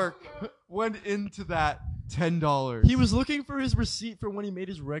of work went into that $10. He was looking for his receipt for when he made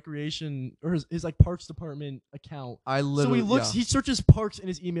his recreation or his like parks department account. I So literally he looks, yeah. he searches parks in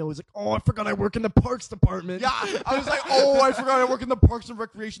his email. He's like, "Oh, I forgot I work in the parks department." Yeah, I was like, oh, I forgot I work in the Parks and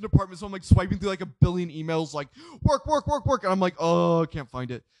Recreation Department. So I'm like swiping through like a billion emails, like work, and I'm like, oh, I can't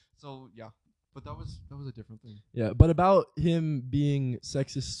find it. So yeah, but that was a different thing. Yeah, but about him being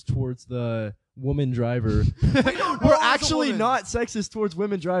sexist towards the woman driver, don't know it we're was a actually woman. not sexist towards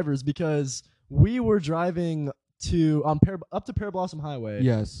women drivers because we were driving to up to Pear Blossom Highway.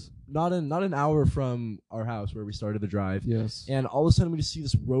 Yes. Not an hour from our house where we started the drive. Yes. And all of a sudden we just see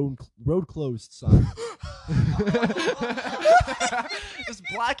this road closed sign. This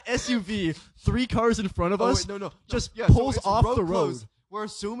black SUV, 3 cars in front of us. no. just Yeah, pulls it's off the road. closed. We're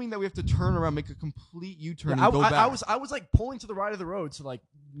assuming that we have to turn around, make a complete U-turn, Yeah, and go back. I was like pulling to the right of the road to like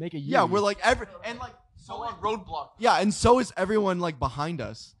make a U. Yeah, we're like and like So on roadblock. Yeah, and so is everyone like behind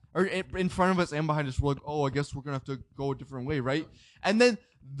us or in front of us and behind us. We're like, oh, I guess we're gonna have to go a different way, right? And then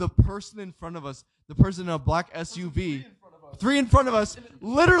the person in front of us, the person in a black SUV, three in front of us,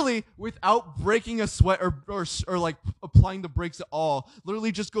 literally without breaking a sweat or like applying the brakes at all,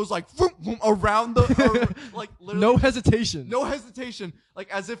 literally just goes like vroom, vroom, around the like literally No hesitation. no hesitation, like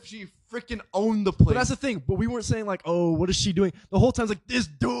as if she freaking owned the place. But that's the thing. But we weren't saying like, oh, what is she doing? The whole time's like, this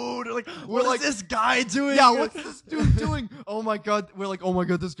dude. Like, what like, is this guy doing? Yeah, what's this dude doing? Oh my god, we're like, oh my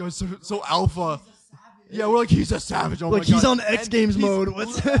god, this guy's so alpha. Yeah, we're like, he's a savage. Oh Like, my god. he's on X And Games he's mode.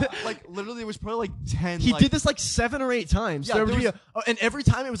 What's like literally, it was probably like 10. He like, did this like 7 or 8 times. Yeah, There would there be was- and every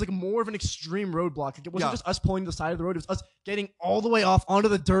time it was like more of an extreme roadblock. Like, it wasn't Yeah. just us pulling to the side of the road. It was us getting all the way off onto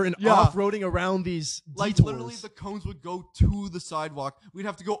the dirt and Yeah. off-roading around these Like detours. literally, the cones would go to the sidewalk. We'd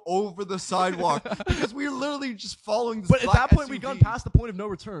have to go over the sidewalk because we were literally just following. This But at black that point, we'd SUV. gone past the point of no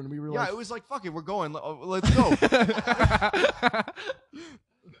return. We were Yeah, like, it was like, fuck it, we're going. Let's go.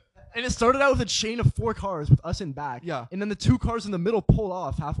 and it started out with a chain of 4 cars with us in back. Yeah. And then the 2 cars in the middle pulled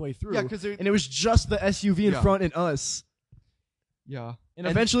off halfway through. Yeah, 'cause and it was just the SUV in Yeah. front and us. Yeah. And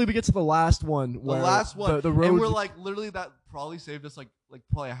eventually we get to the last one. The where last one, The road. and we're like, literally, that probably saved us like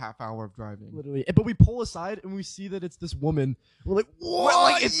probably a half hour of driving. Literally. But we pull aside and we see that it's this woman. We're like, what?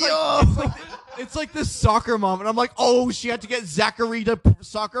 But, like, it's like this soccer mom, and I'm like, oh, she had to get Zachary to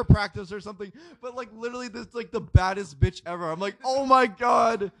soccer practice or something. But like literally, this is like the baddest bitch ever. I'm like, oh my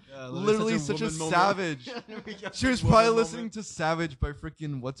god, literally such a savage. She was probably listening to Savage by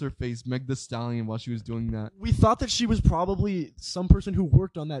freaking what's her face, Meg The Stallion, while she was doing that. We thought that she was probably some person who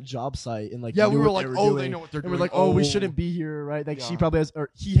worked on that job site and like Yeah, knew we were what like, they oh, doing. they know what they're And doing. we're like, oh, we shouldn't be here, right? Like she Yeah. probably has, or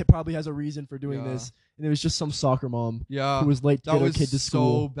he probably has a reason for doing Yeah. this, and it was just some soccer mom Yeah, who was late to that get her was kid to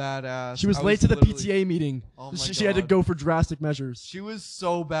school. so badass. She was I late to the literally- PTA meeting. Oh my She had to God. go for drastic measures. She was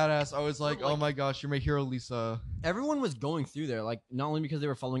so badass. I was like, But, like- oh my gosh, you're my hero, Lisa. Everyone was going through there, like not only because they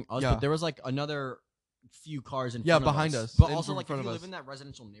were following us, Yeah. but there was like another few cars in Yeah, front of behind us, But in also, like, if front you of live us. in that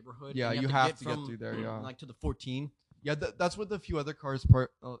residential neighborhood, Yeah, and you you have to get from, through there, yeah. like to the 14. Yeah, that's what the few other cars who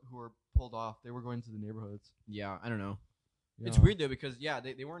were pulled off. They were going to the neighborhoods. Yeah, I don't know. It's Yeah. weird though because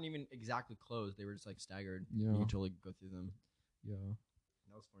they weren't even exactly closed. They were just like staggered. Yeah. You could totally go through them. Yeah,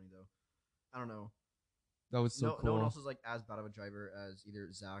 That was funny though. I don't know. that was so no, cool. no one else is like as bad of a driver as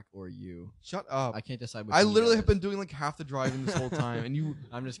either Zach or you. Shut up. I can't decide. I between you literally have guys. been doing like half the driving this whole time, and you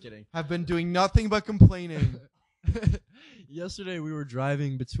I'm just kidding. have been doing nothing but complaining. Yesterday we were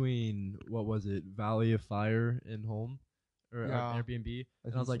driving between what was it, Valley of Fire and home, or Yeah. Airbnb, and I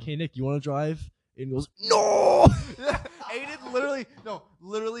think was like, so. "Hey Nick, you want to drive?" And he goes, "No." Aiden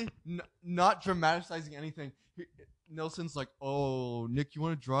literally not dramatizing anything. Nelson's like, "Oh, Nick, you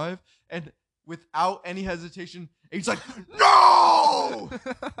want to drive?" And without any hesitation, Aiden's like, "No!"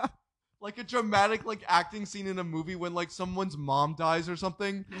 Like a dramatic like acting scene in a movie when like someone's mom dies or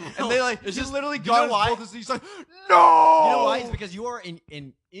something, and they like It's he's just- literally you got know why? he's like, "No!" You know why? It's because you are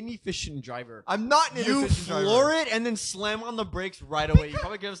an inefficient driver. I'm not an You inefficient driver. floor it and then slam on the brakes right away. You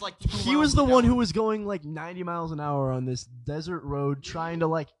probably give us like 2 He was the one who was going like 90 miles an hour on this desert road trying to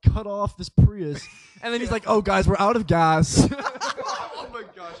like cut off this Prius. And then he's like, "Oh guys, we're out of gas." Oh my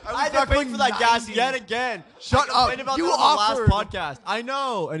gosh! I had not to pay going for that gas 90. yet again. Shut I up! complained about You that on the offered. last podcast. I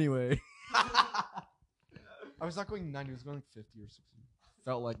know. Anyway, I was not going 90. I was going like 50 or 60.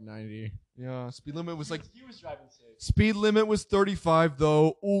 felt like 90. Yeah, speed limit was like he was driving safe. speed limit was 35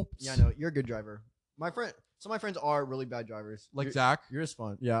 though. Oops. Yeah, no, you're a good driver. Some of my friends are really bad drivers. Like you're, Zach. You're just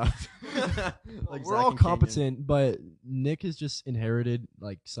fun. Yeah. Like We're Zach all and Canyon. competent, but Nick has just inherited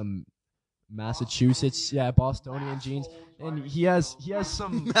like some Massachusetts, Bostonian genes, and he has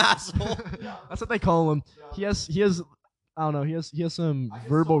some. Asshole. That's what they call him. He has I don't know. He has some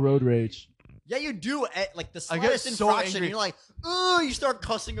verbal road rage. Yeah, you do. Like the I get slightest so infraction, angry. you're like, oh, you start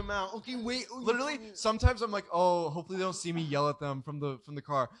cussing them out. Okay, wait. Oh, Literally, sometimes I'm like, oh, hopefully they don't see me yell at them from the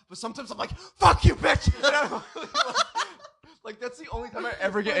car. But sometimes I'm like, fuck you, bitch. And I'm like that's the only time I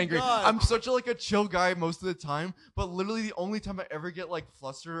ever get my angry. God. I'm such a chill guy most of the time, but literally the only time I ever get like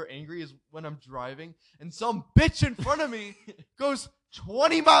flustered or angry is when I'm driving and some bitch in front of me goes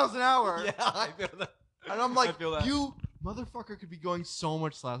 20 miles an hour. Yeah, I feel that. And I'm like, I feel that. you motherfucker could be going so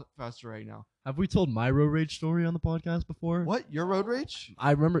much faster right now. Have we told my road rage story on the podcast before? What? Your road rage?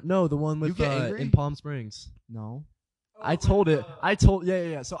 I remember. No, the one You with get angry? in Palm Springs. No. I told it.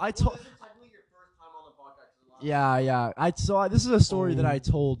 Yeah. So I told. Yeah. This is a story that I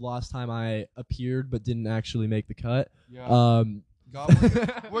told last time I appeared but didn't actually make the cut. Yeah.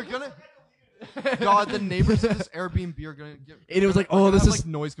 God, We're gonna. God, the neighbors of this Airbnb are gonna get. And it was like, we're oh, gonna this have, is- like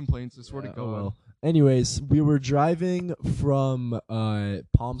noise complaints. I swear to Yeah, God. oh Anyways, we were driving from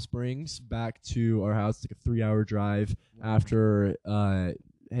Palm Springs back to our house. It's like a 3-hour drive after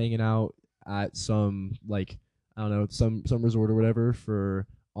hanging out at some like I don't know some resort or whatever for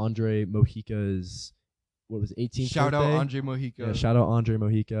Andre Mojica's what was it, 18th Shout out birthday? Andre Mojica. Yeah, shout out Andre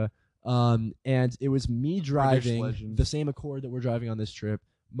Mojica. And it was me driving legend. the same Accord that we're driving on this trip.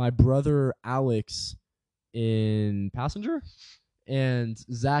 My brother Alex in passenger, and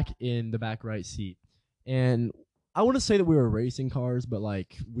Zach in the back right seat. And I want to say that we were racing cars, but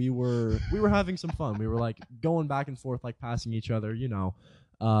like we were having some fun. We were like going back and forth, like passing each other, you know.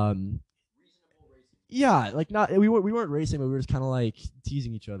 Yeah, like not we weren't racing, but we were just kind of like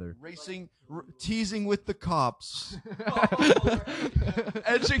teasing each other. Racing, teasing with the cops.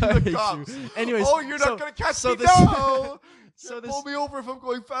 Edging I the hate cops. you. Anyways, Oh, you're so- not gonna catch so me. this- No. so Can't this- pull me over if I'm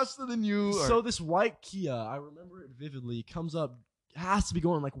going faster than you. So this white Kia, I remember it vividly, comes up, has to be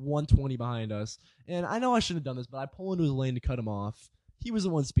going like 120 behind us. And I know I shouldn't have done this, but I pull into his lane to cut him off. He was the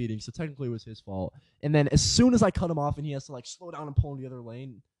one speeding, so technically it was his fault. And then as soon as I cut him off and he has to like slow down and pull in the other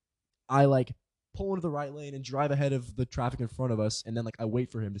lane, I like pull into the right lane and drive ahead of the traffic in front of us. And then like I wait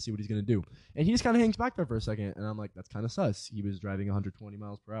for him to see what he's going to do. And he just kind of hangs back there for a second. And I'm like, that's kind of sus. He was driving 120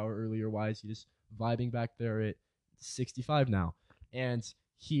 miles per hour earlier wise. He just vibing back there at 65 now. And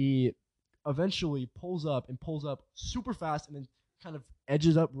he eventually pulls up super fast and then kind of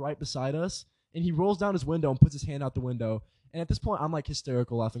edges up right beside us. And he rolls down his window and puts his hand out the window. And at this point, I'm like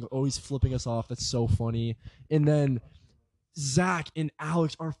hysterical laughing. Oh, he's flipping us off. That's so funny. And then Zach and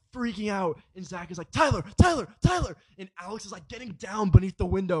Alex are freaking out. And Zach is like, Tyler. And Alex is like getting down beneath the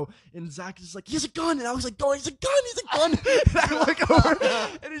window. And Zach is like, he has a gun. And Alex is like, going, he's a gun. And I look over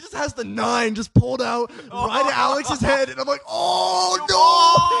and he just has the 9 just pulled out right at Alex's head. And I'm like,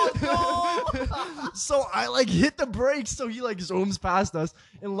 oh, no. So I like hit the brakes. So he like zooms past us.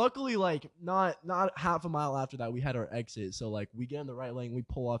 And luckily, like not half a mile after that, we had our exit. So like we get in the right lane, we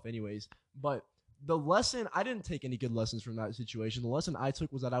pull off anyways. But the lesson, I didn't take any good lessons from that situation. The lesson I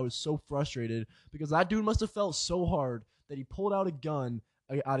took was that I was so frustrated because that dude must have felt so hard that he pulled out a gun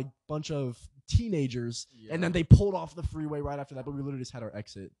at a bunch of teenagers, and then they pulled off the freeway right after that, but we literally just had our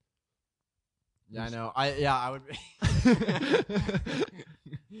exit. Yeah, I know. I would.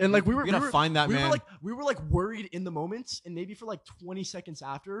 And like we were gonna find that man. We were like worried in the moment, and maybe for like 20 seconds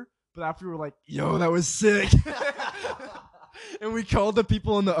after, but after we were like, yo, that was sick. And we called the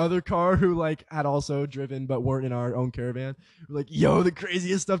people in the other car who like had also driven but weren't in our own caravan. We're like, yo, the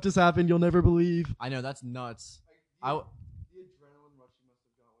craziest stuff just happened. You'll never believe. I know, that's nuts. The adrenaline rush you must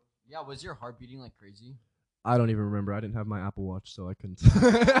have gotten. Yeah, was your heart beating like crazy? I don't even remember. I didn't have my Apple Watch, so I couldn't.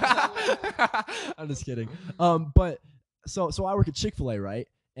 I'm just kidding. But so I work at Chick-fil-A, right?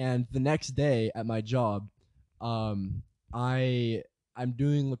 And the next day at my job, I'm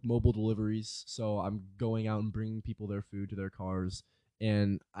doing like mobile deliveries, so I'm going out and bringing people their food to their cars,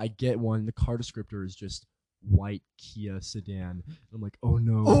 and I get one. The car descriptor is just white Kia sedan. I'm like, oh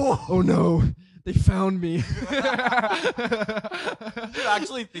no, oh no, they found me. Did you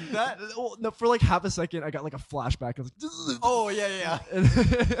actually think that? Well, no, for like half a second, I got like a flashback. I was like, Oh yeah.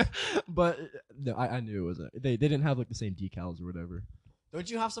 but no, I knew it wasn't. They didn't have like the same decals or whatever. Don't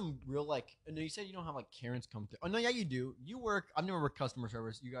you have some real like? No, you said you don't have like Karens come through. Oh no, yeah, you do. You work. I've never worked customer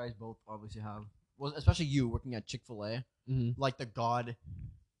service. You guys both obviously have. Well, especially you working at Chick-fil-A, like the God,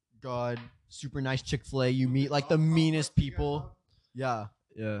 super nice Chick-fil-A. You meet like the meanest people. Yeah.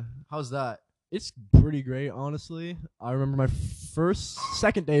 How's that? It's pretty great, honestly. I remember my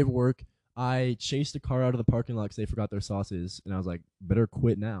second day of work, I chased a car out of the parking lot because they forgot their sauces, and I was like, better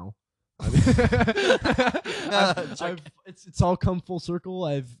quit now. It's all come full circle.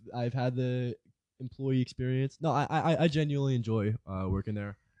 I've had the employee experience. No, I genuinely enjoy working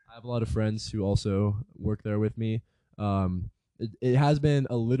there. I have a lot of friends who also work there with me. It has been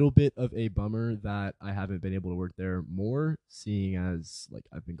a little bit of a bummer that I haven't been able to work there more, seeing as like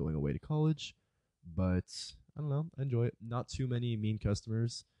I've been going away to college. But I don't know, I enjoy it. Not too many mean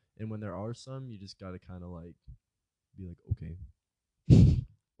customers, and when there are some, you just gotta kind of like be like, okay.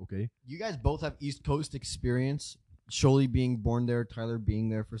 Okay. You guys both have East Coast experience. Sholey being born there, Tyler being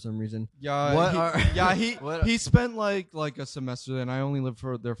there for some reason. Yeah, What- he spent like a semester there, and I only lived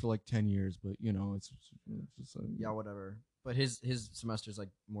there for like 10 years. But you know, it's just Yeah, whatever. But his semester's like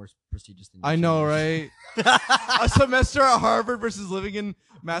more prestigious than I yours. know, right? A semester at Harvard versus living in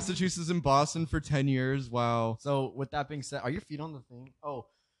Massachusetts and Boston for 10 years. Wow. So with that being said, are your feet on the thing? Oh,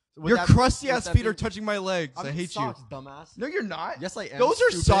 so with Your that- crusty with ass that feet are being- touching my legs. I'm I in hate socks, you. dumbass. No, you're not. Yes, I am. Those are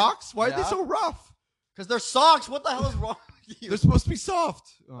stupid. socks. Why are they Yeah. so rough? Because they're socks. What the hell is wrong with you? They're supposed to be soft.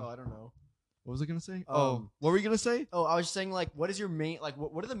 Oh, I don't know. What was I gonna say? Um, What were you gonna say? Oh, I was just saying, like, what is your main, like,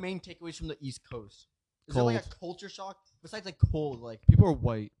 what are the main takeaways from the East Coast? Is there like a Cold. culture shock besides like cold? Like, People are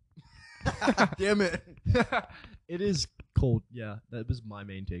white. damn it. It is cold. Yeah, that was my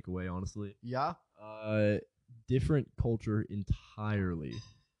main takeaway, honestly. Yeah. Different culture entirely,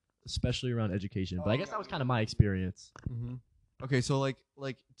 especially around education. But I guess that was kind of my experience. Mm-hmm. Okay, so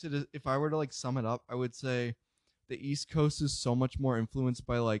if I were to like sum it up, I would say the East Coast is so much more influenced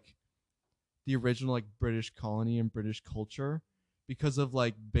by like the original like British colony and British culture because of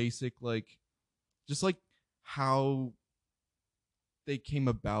like basic like just like how they came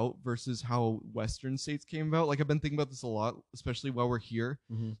about versus how Western states came about. Like I've been thinking about this a lot, especially while we're here.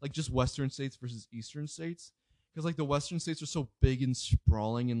 Mm-hmm. Like just Western states versus Eastern states, because like the Western states are so big and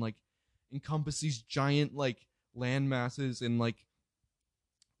sprawling and like encompass these giant like land masses and like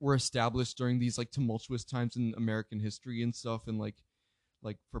were established during these like tumultuous times in American history and stuff and like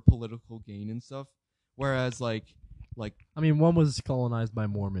for political gain and stuff. Whereas like I mean, one was colonized by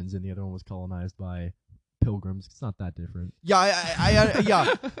Mormons and the other one was colonized by pilgrims. It's not that different. yeah, I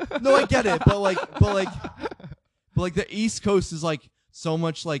yeah. No, I get it, but the East Coast is like so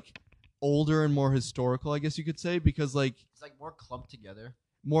much like older and more historical, I guess you could say, because like It's like more clumped together.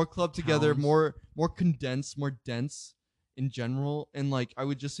 more clubbed together, Towns. more condensed, more dense in general, and like I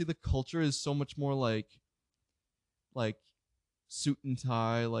would just say the culture is so much more like suit and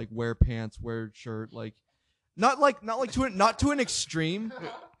tie, like wear pants, wear shirt, like not to an extreme,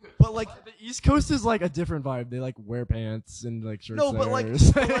 but like The East Coast is like a different vibe. They like wear pants and like shirts. No, but, like-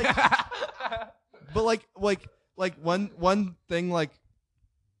 there. but one thing like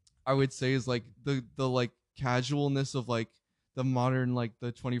I would say is like the like casualness of like the modern like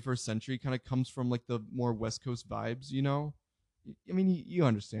the 21st century kind of comes from like the more West Coast vibes, you know? I mean, you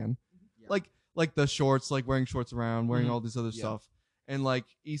understand. Yeah. Like the shorts, like wearing shorts around, wearing Mhm. all this other Yeah. stuff. And like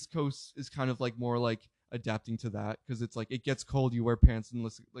East Coast is kind of like more like adapting to that because it's like it gets cold, you wear pants and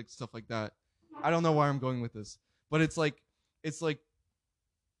like stuff like that. I don't know why I'm going with this, but it's like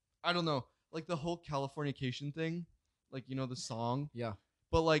I don't know, like the whole Californication thing, like you know the song. Yeah.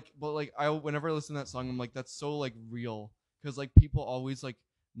 But I whenever I listen to that song, I'm like that's so like real because like people always like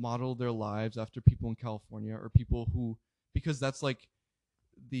model their lives after people in California or people who because that's like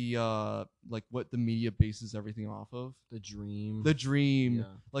the like what the media bases everything off of. The dream. The dream, Yeah.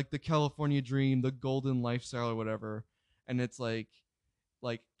 like the California dream, the golden lifestyle or whatever. And it's like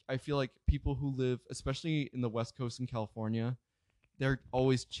I feel like people who live, especially in the West Coast in California, they're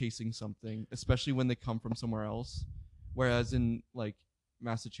always chasing something, especially when they come from somewhere else. Whereas in like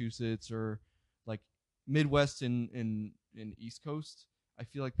Massachusetts or like Midwest in East Coast, I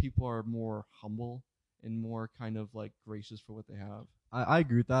feel like people are more humble and more kind of like gracious for what they have. I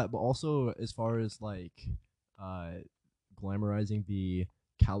agree with that, but also as far as like glamorizing the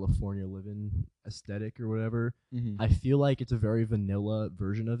California living aesthetic or whatever, Mm-hmm. I feel like it's a very vanilla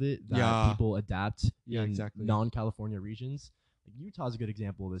version of it that Yeah. people adapt Yeah, in exactly. non-California regions. Like Utah's a good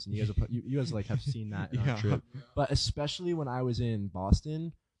example of this, and you guys you guys like have seen that in Yeah. our trip. But especially when I was in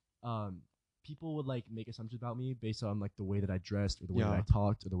Boston, people would like make assumptions about me based on like the way that I dressed or the way that Yeah. I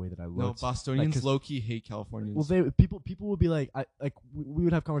talked or the way that I No, looked. Bostonians 'cause- low key hate Californians. Well, people would be like, we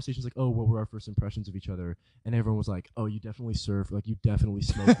would have conversations like, oh, what were our first impressions of each other? And everyone was like, oh, you definitely surf, like you definitely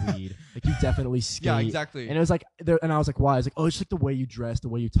smoke weed, like you definitely skate. yeah, exactly. And it was like, and I was like, why? It's like, oh, it's just like the way you dress, the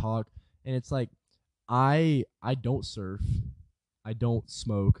way you talk. And it's like, I don't surf, I don't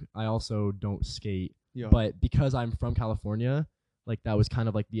smoke, I also don't skate. yeah. But because I'm from California, like that was kind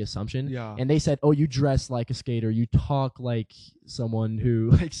of like the assumption. yeah. And they said, "Oh, you dress like a skater. You talk like someone who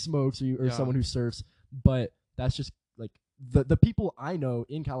like smokes or Yeah. someone who surfs." But that's just like the people I know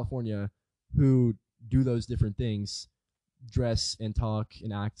in California who do those different things, dress and talk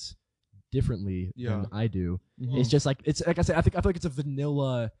and act differently Yeah. than I do. Mhm. It's just like it's like I said. I feel like it's a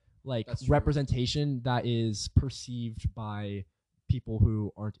vanilla like That's true. representation that is perceived by people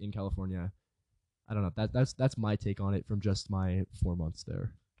who aren't in California. I don't know. That's my take on it from just my 4 months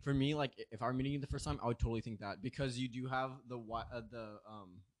there. For me, like if I were meeting you the first time, I would totally think that because you do have the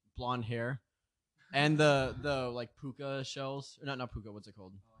blonde hair, and the like puka shells or not puka. What's it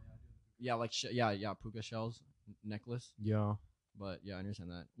called? Yeah, like puka shells necklace. Yeah. But yeah, I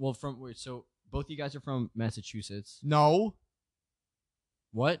understand that. Well, so both you guys are from Massachusetts. No,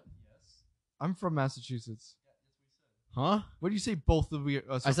 What? I'm from Massachusetts. Huh? What do you say? Both of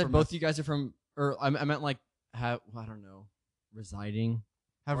us. I are said from both you guys are from, or I meant like I don't know, residing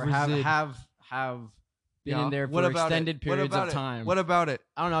have or resi- have been Yeah. in there What for about it? extended What periods about of it? time. What about it?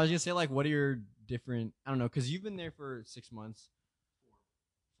 I don't know. I was gonna say like, what are your different? I don't know, because you've been there for 6 months.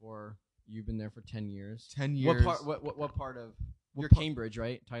 You've been there for 10 years. 10 years. What part? What part of? What You're part- Cambridge,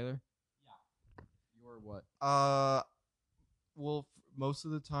 right, Tyler? or what? Well, most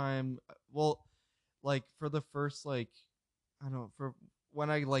of the time, well, like for the first like, I don't know, for when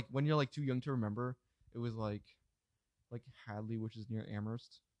you're like too young to remember, it was like Hadley, which is near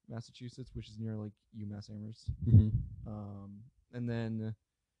Amherst, Massachusetts, which is near like UMass Amherst. And then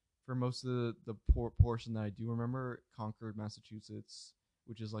for most of the portion that I do remember, Concord, Massachusetts,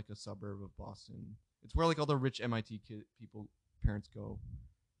 which is like a suburb of Boston. It's where like all the rich MIT parents go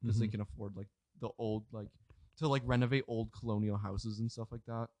because they can afford like the old like to like renovate old colonial houses and stuff like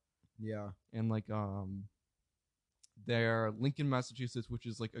that. Yeah. And like there Lincoln, Massachusetts, which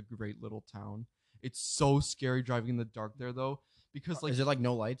is like a great little town. It's so scary driving in the dark there though, because like is it like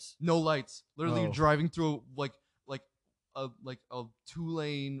no lights? no lights. Literally, you're Oh. driving through like a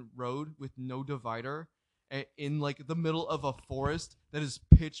 2-lane road with no divider in like the middle of a forest that is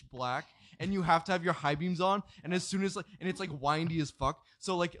pitch black, and you have to have your high beams on. And as soon as like, and it's like windy as fuck.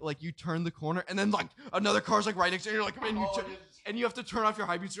 So like you turn the corner, and then like another car's like right next to you. And you're like, and you have to turn off your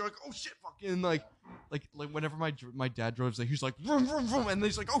high beams. You're like, oh shit, fucking like whenever my dad drives, like he's like vroom vroom vroom, and then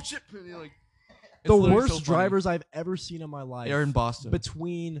he's like, oh shit, and you're like. It's The literally worst so funny. drivers I've ever seen in my life. They're in Boston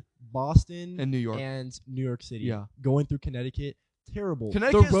between Boston and New York. and New York City. Yeah. Going through Connecticut, terrible.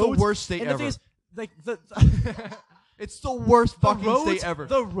 Connecticut is the roads- worst state and the ever. thing is, like the It's the worst the fucking roads, state ever.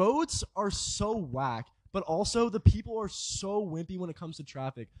 The roads are so whack, but also the people are so wimpy when it comes to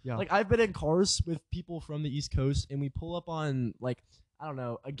traffic. Yeah. Like I've been in cars with people from the East Coast, and we pull up on like I don't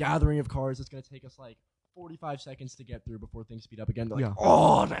know a gathering of cars that's gonna take us like 45 seconds to get through before things speed up again. They're like, Yeah.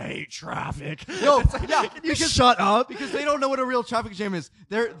 oh, they hate traffic. No, It's like, yeah, can you shut up? because they don't know what a real traffic jam is.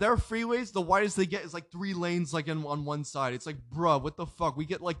 Their freeways, the widest they get is like 3 lanes, like on one side. It's like, bruh, what the fuck? We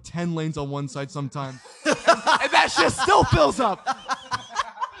get like 10 lanes on one side sometimes, and that shit still fills up.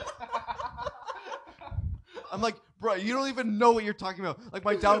 I'm like, bro, you don't even know what you're talking about. Like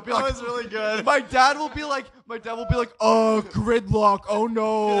my dad would be like, That was really good. My dad will be like, oh, gridlock, oh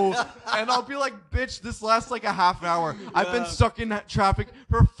no, and I'll be like, bitch, this lasts like a half hour. I've been stuck in that traffic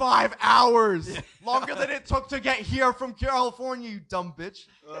for 5 hours, longer than it took to get here from California, you dumb bitch.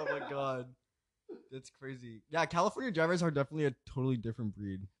 Oh my god, that's crazy. Yeah, California drivers are definitely a totally different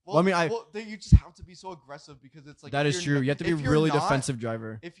breed. Well, I mean, you just have to be so aggressive because it's like that if is you're true. not- You have to be if a you're really not- defensive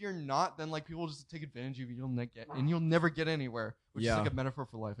driver. If you're not, then like people just take advantage of you. You'll never get anywhere, which is Yeah. like a metaphor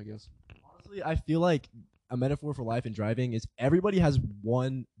for life, I guess. Honestly, I feel like a metaphor for life and driving is everybody has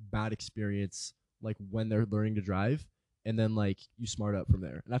one bad experience, like when they're learning to drive, and then like you smart up from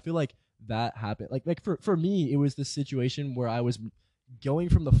there. And I feel like that happened. Like for me, it was this situation where I was going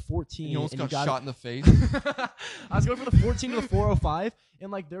from the 14. You almost and got shot in the face. I was going from the 14 to the 405,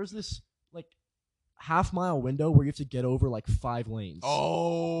 and like there's this like half-mile window where you have to get over like 5 lanes.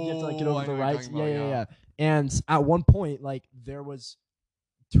 Oh, You have to like get over I the know what you're right. talking Yeah, about, yeah. And at one point, like there was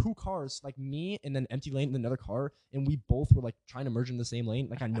 2 cars, like me and then empty lane and another car, and we both were like trying to merge in the same lane.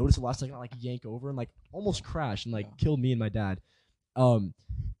 Like I noticed the last second, I like yank over and like almost crashed and like killed me and my dad.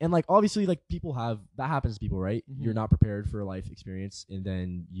 And like obviously like people have that happens to people, right? Mhm. You're not prepared for a life experience, and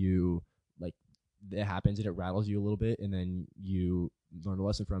then you like it happens and it rattles you a little bit, and then you learn a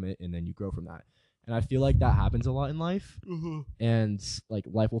lesson from it, and then you grow from that. And I feel like that happens a lot in life, and like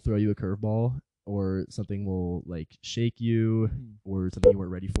life will throw you a curveball, or something will like shake you, or something you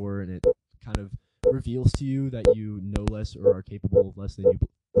weren't ready for, and it kind of reveals to you that you know less or are capable of less than you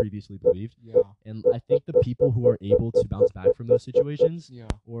previously believed. Yeah, And I think the people who are able to bounce back from those situations, yeah.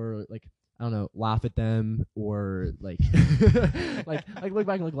 or like I don't know, laugh at them, or like like look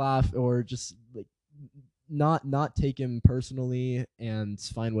back and like laugh, or just like not take him personally and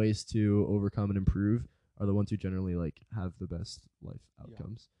find ways to overcome and improve, are the ones who generally like have the best life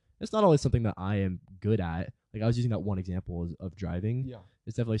outcomes. It's not always something that I am good at. Like I was using that one example of driving. Yeah.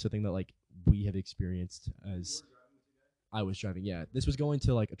 It's definitely something that like we have experienced as I was driving. Yeah, this was going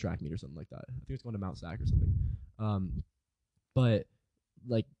to like a track meet or something like that. I think it was going to Mount Sac or something. But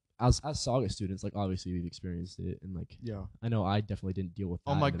like as Saga students, like obviously we've experienced it, and like Yeah. I know I definitely didn't deal with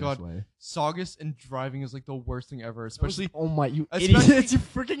that. Oh my in the best God. way. Saugus and driving is like the worst thing ever, especially Oh my, you especially idiot! You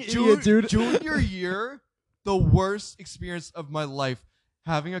freaking idiot, dude. Junior year, the worst experience of my life.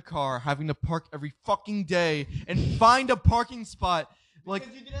 Having a car, having to park every fucking day and find a parking spot. Like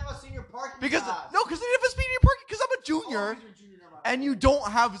you didn't have a senior parking because they didn't have a speeding parking because I'm a junior and you don't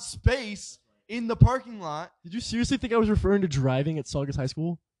have space in the parking lot. Did you seriously think I was referring to driving at Saugus High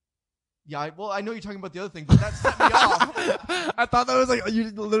School? Yeah, well, I know you're talking about the other thing, but that set me off. I thought that was like you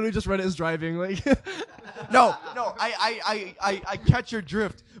literally just read it as driving. Like no. I catch your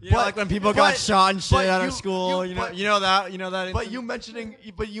drift. You know, like when people got shot and shit but out you- of school. you- You know, but- you know that. But you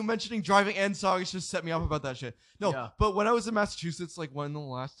mentioning driving and songs just set me up about that shit. No, Yeah. but when I was in Massachusetts, like one of the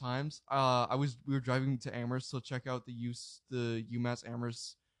last times, we were driving to Amherst to check out the UMass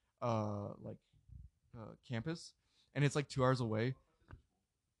Amherst campus, and it's like 2 hours away.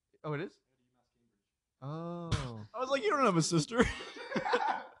 Oh, it is. Oh. I was like, you don't have a sister.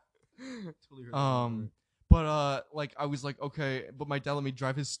 But like I was like, okay, but my dad let me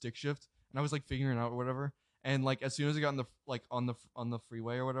drive his stick shift, and I was like figuring it out or whatever. And like as soon as I got on the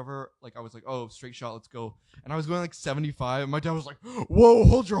freeway or whatever, like I was like, oh, straight shot, let's go. And I was going like 75, and my dad was like, whoa,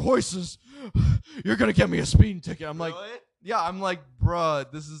 hold your horses, you're gonna get me a speeding ticket. I'm like, yeah, I'm like,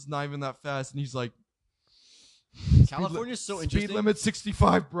 bruh, this is not even that fast. And he's like, California's so speed interesting. limit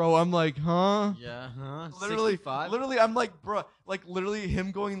 65, bro. I'm like, huh? Yeah, huh? Literally, I'm like, bruh, like literally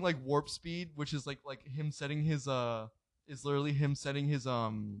him going like warp speed, which is like him setting his is literally him setting his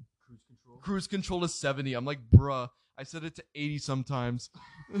cruise control to 70. I'm like, bruh, I set it to 80 sometimes.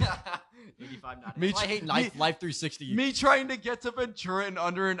 85 not. Me I hate Life 360. Me trying to get to Ventura in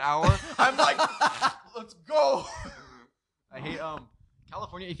under an hour. I'm like, let's go. I hate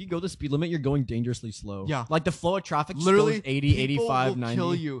California. If you go the speed limit, you're going dangerously slow. Yeah. like the flow of traffic. Literally, goes 80, people 85, will 90.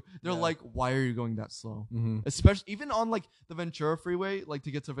 kill you. They're Yeah. like, why are you going that slow? Mm-hmm. Especially even on like the Ventura freeway, like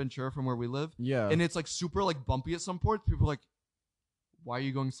to get to Ventura from where we live, Yeah, and it's like super like bumpy at some points. People are like, why are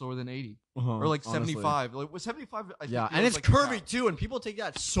you going slower than 80 or like honestly. 75? Like was 75? I think Yeah, it and was, it's like, curvy too, and people take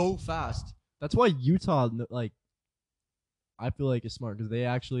that so fast. That's why Utah, like, I feel like is smart because they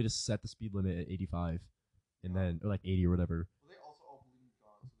actually just set the speed limit at 85, and then or like 80 or whatever. They also all believe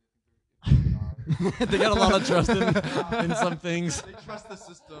in God, so they think They got a lot of trust in some things. they trust the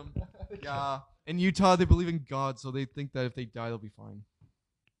system. Yeah. In Utah, they believe in God, so they think that if they die, they'll be fine.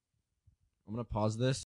 I'm gonna pause this.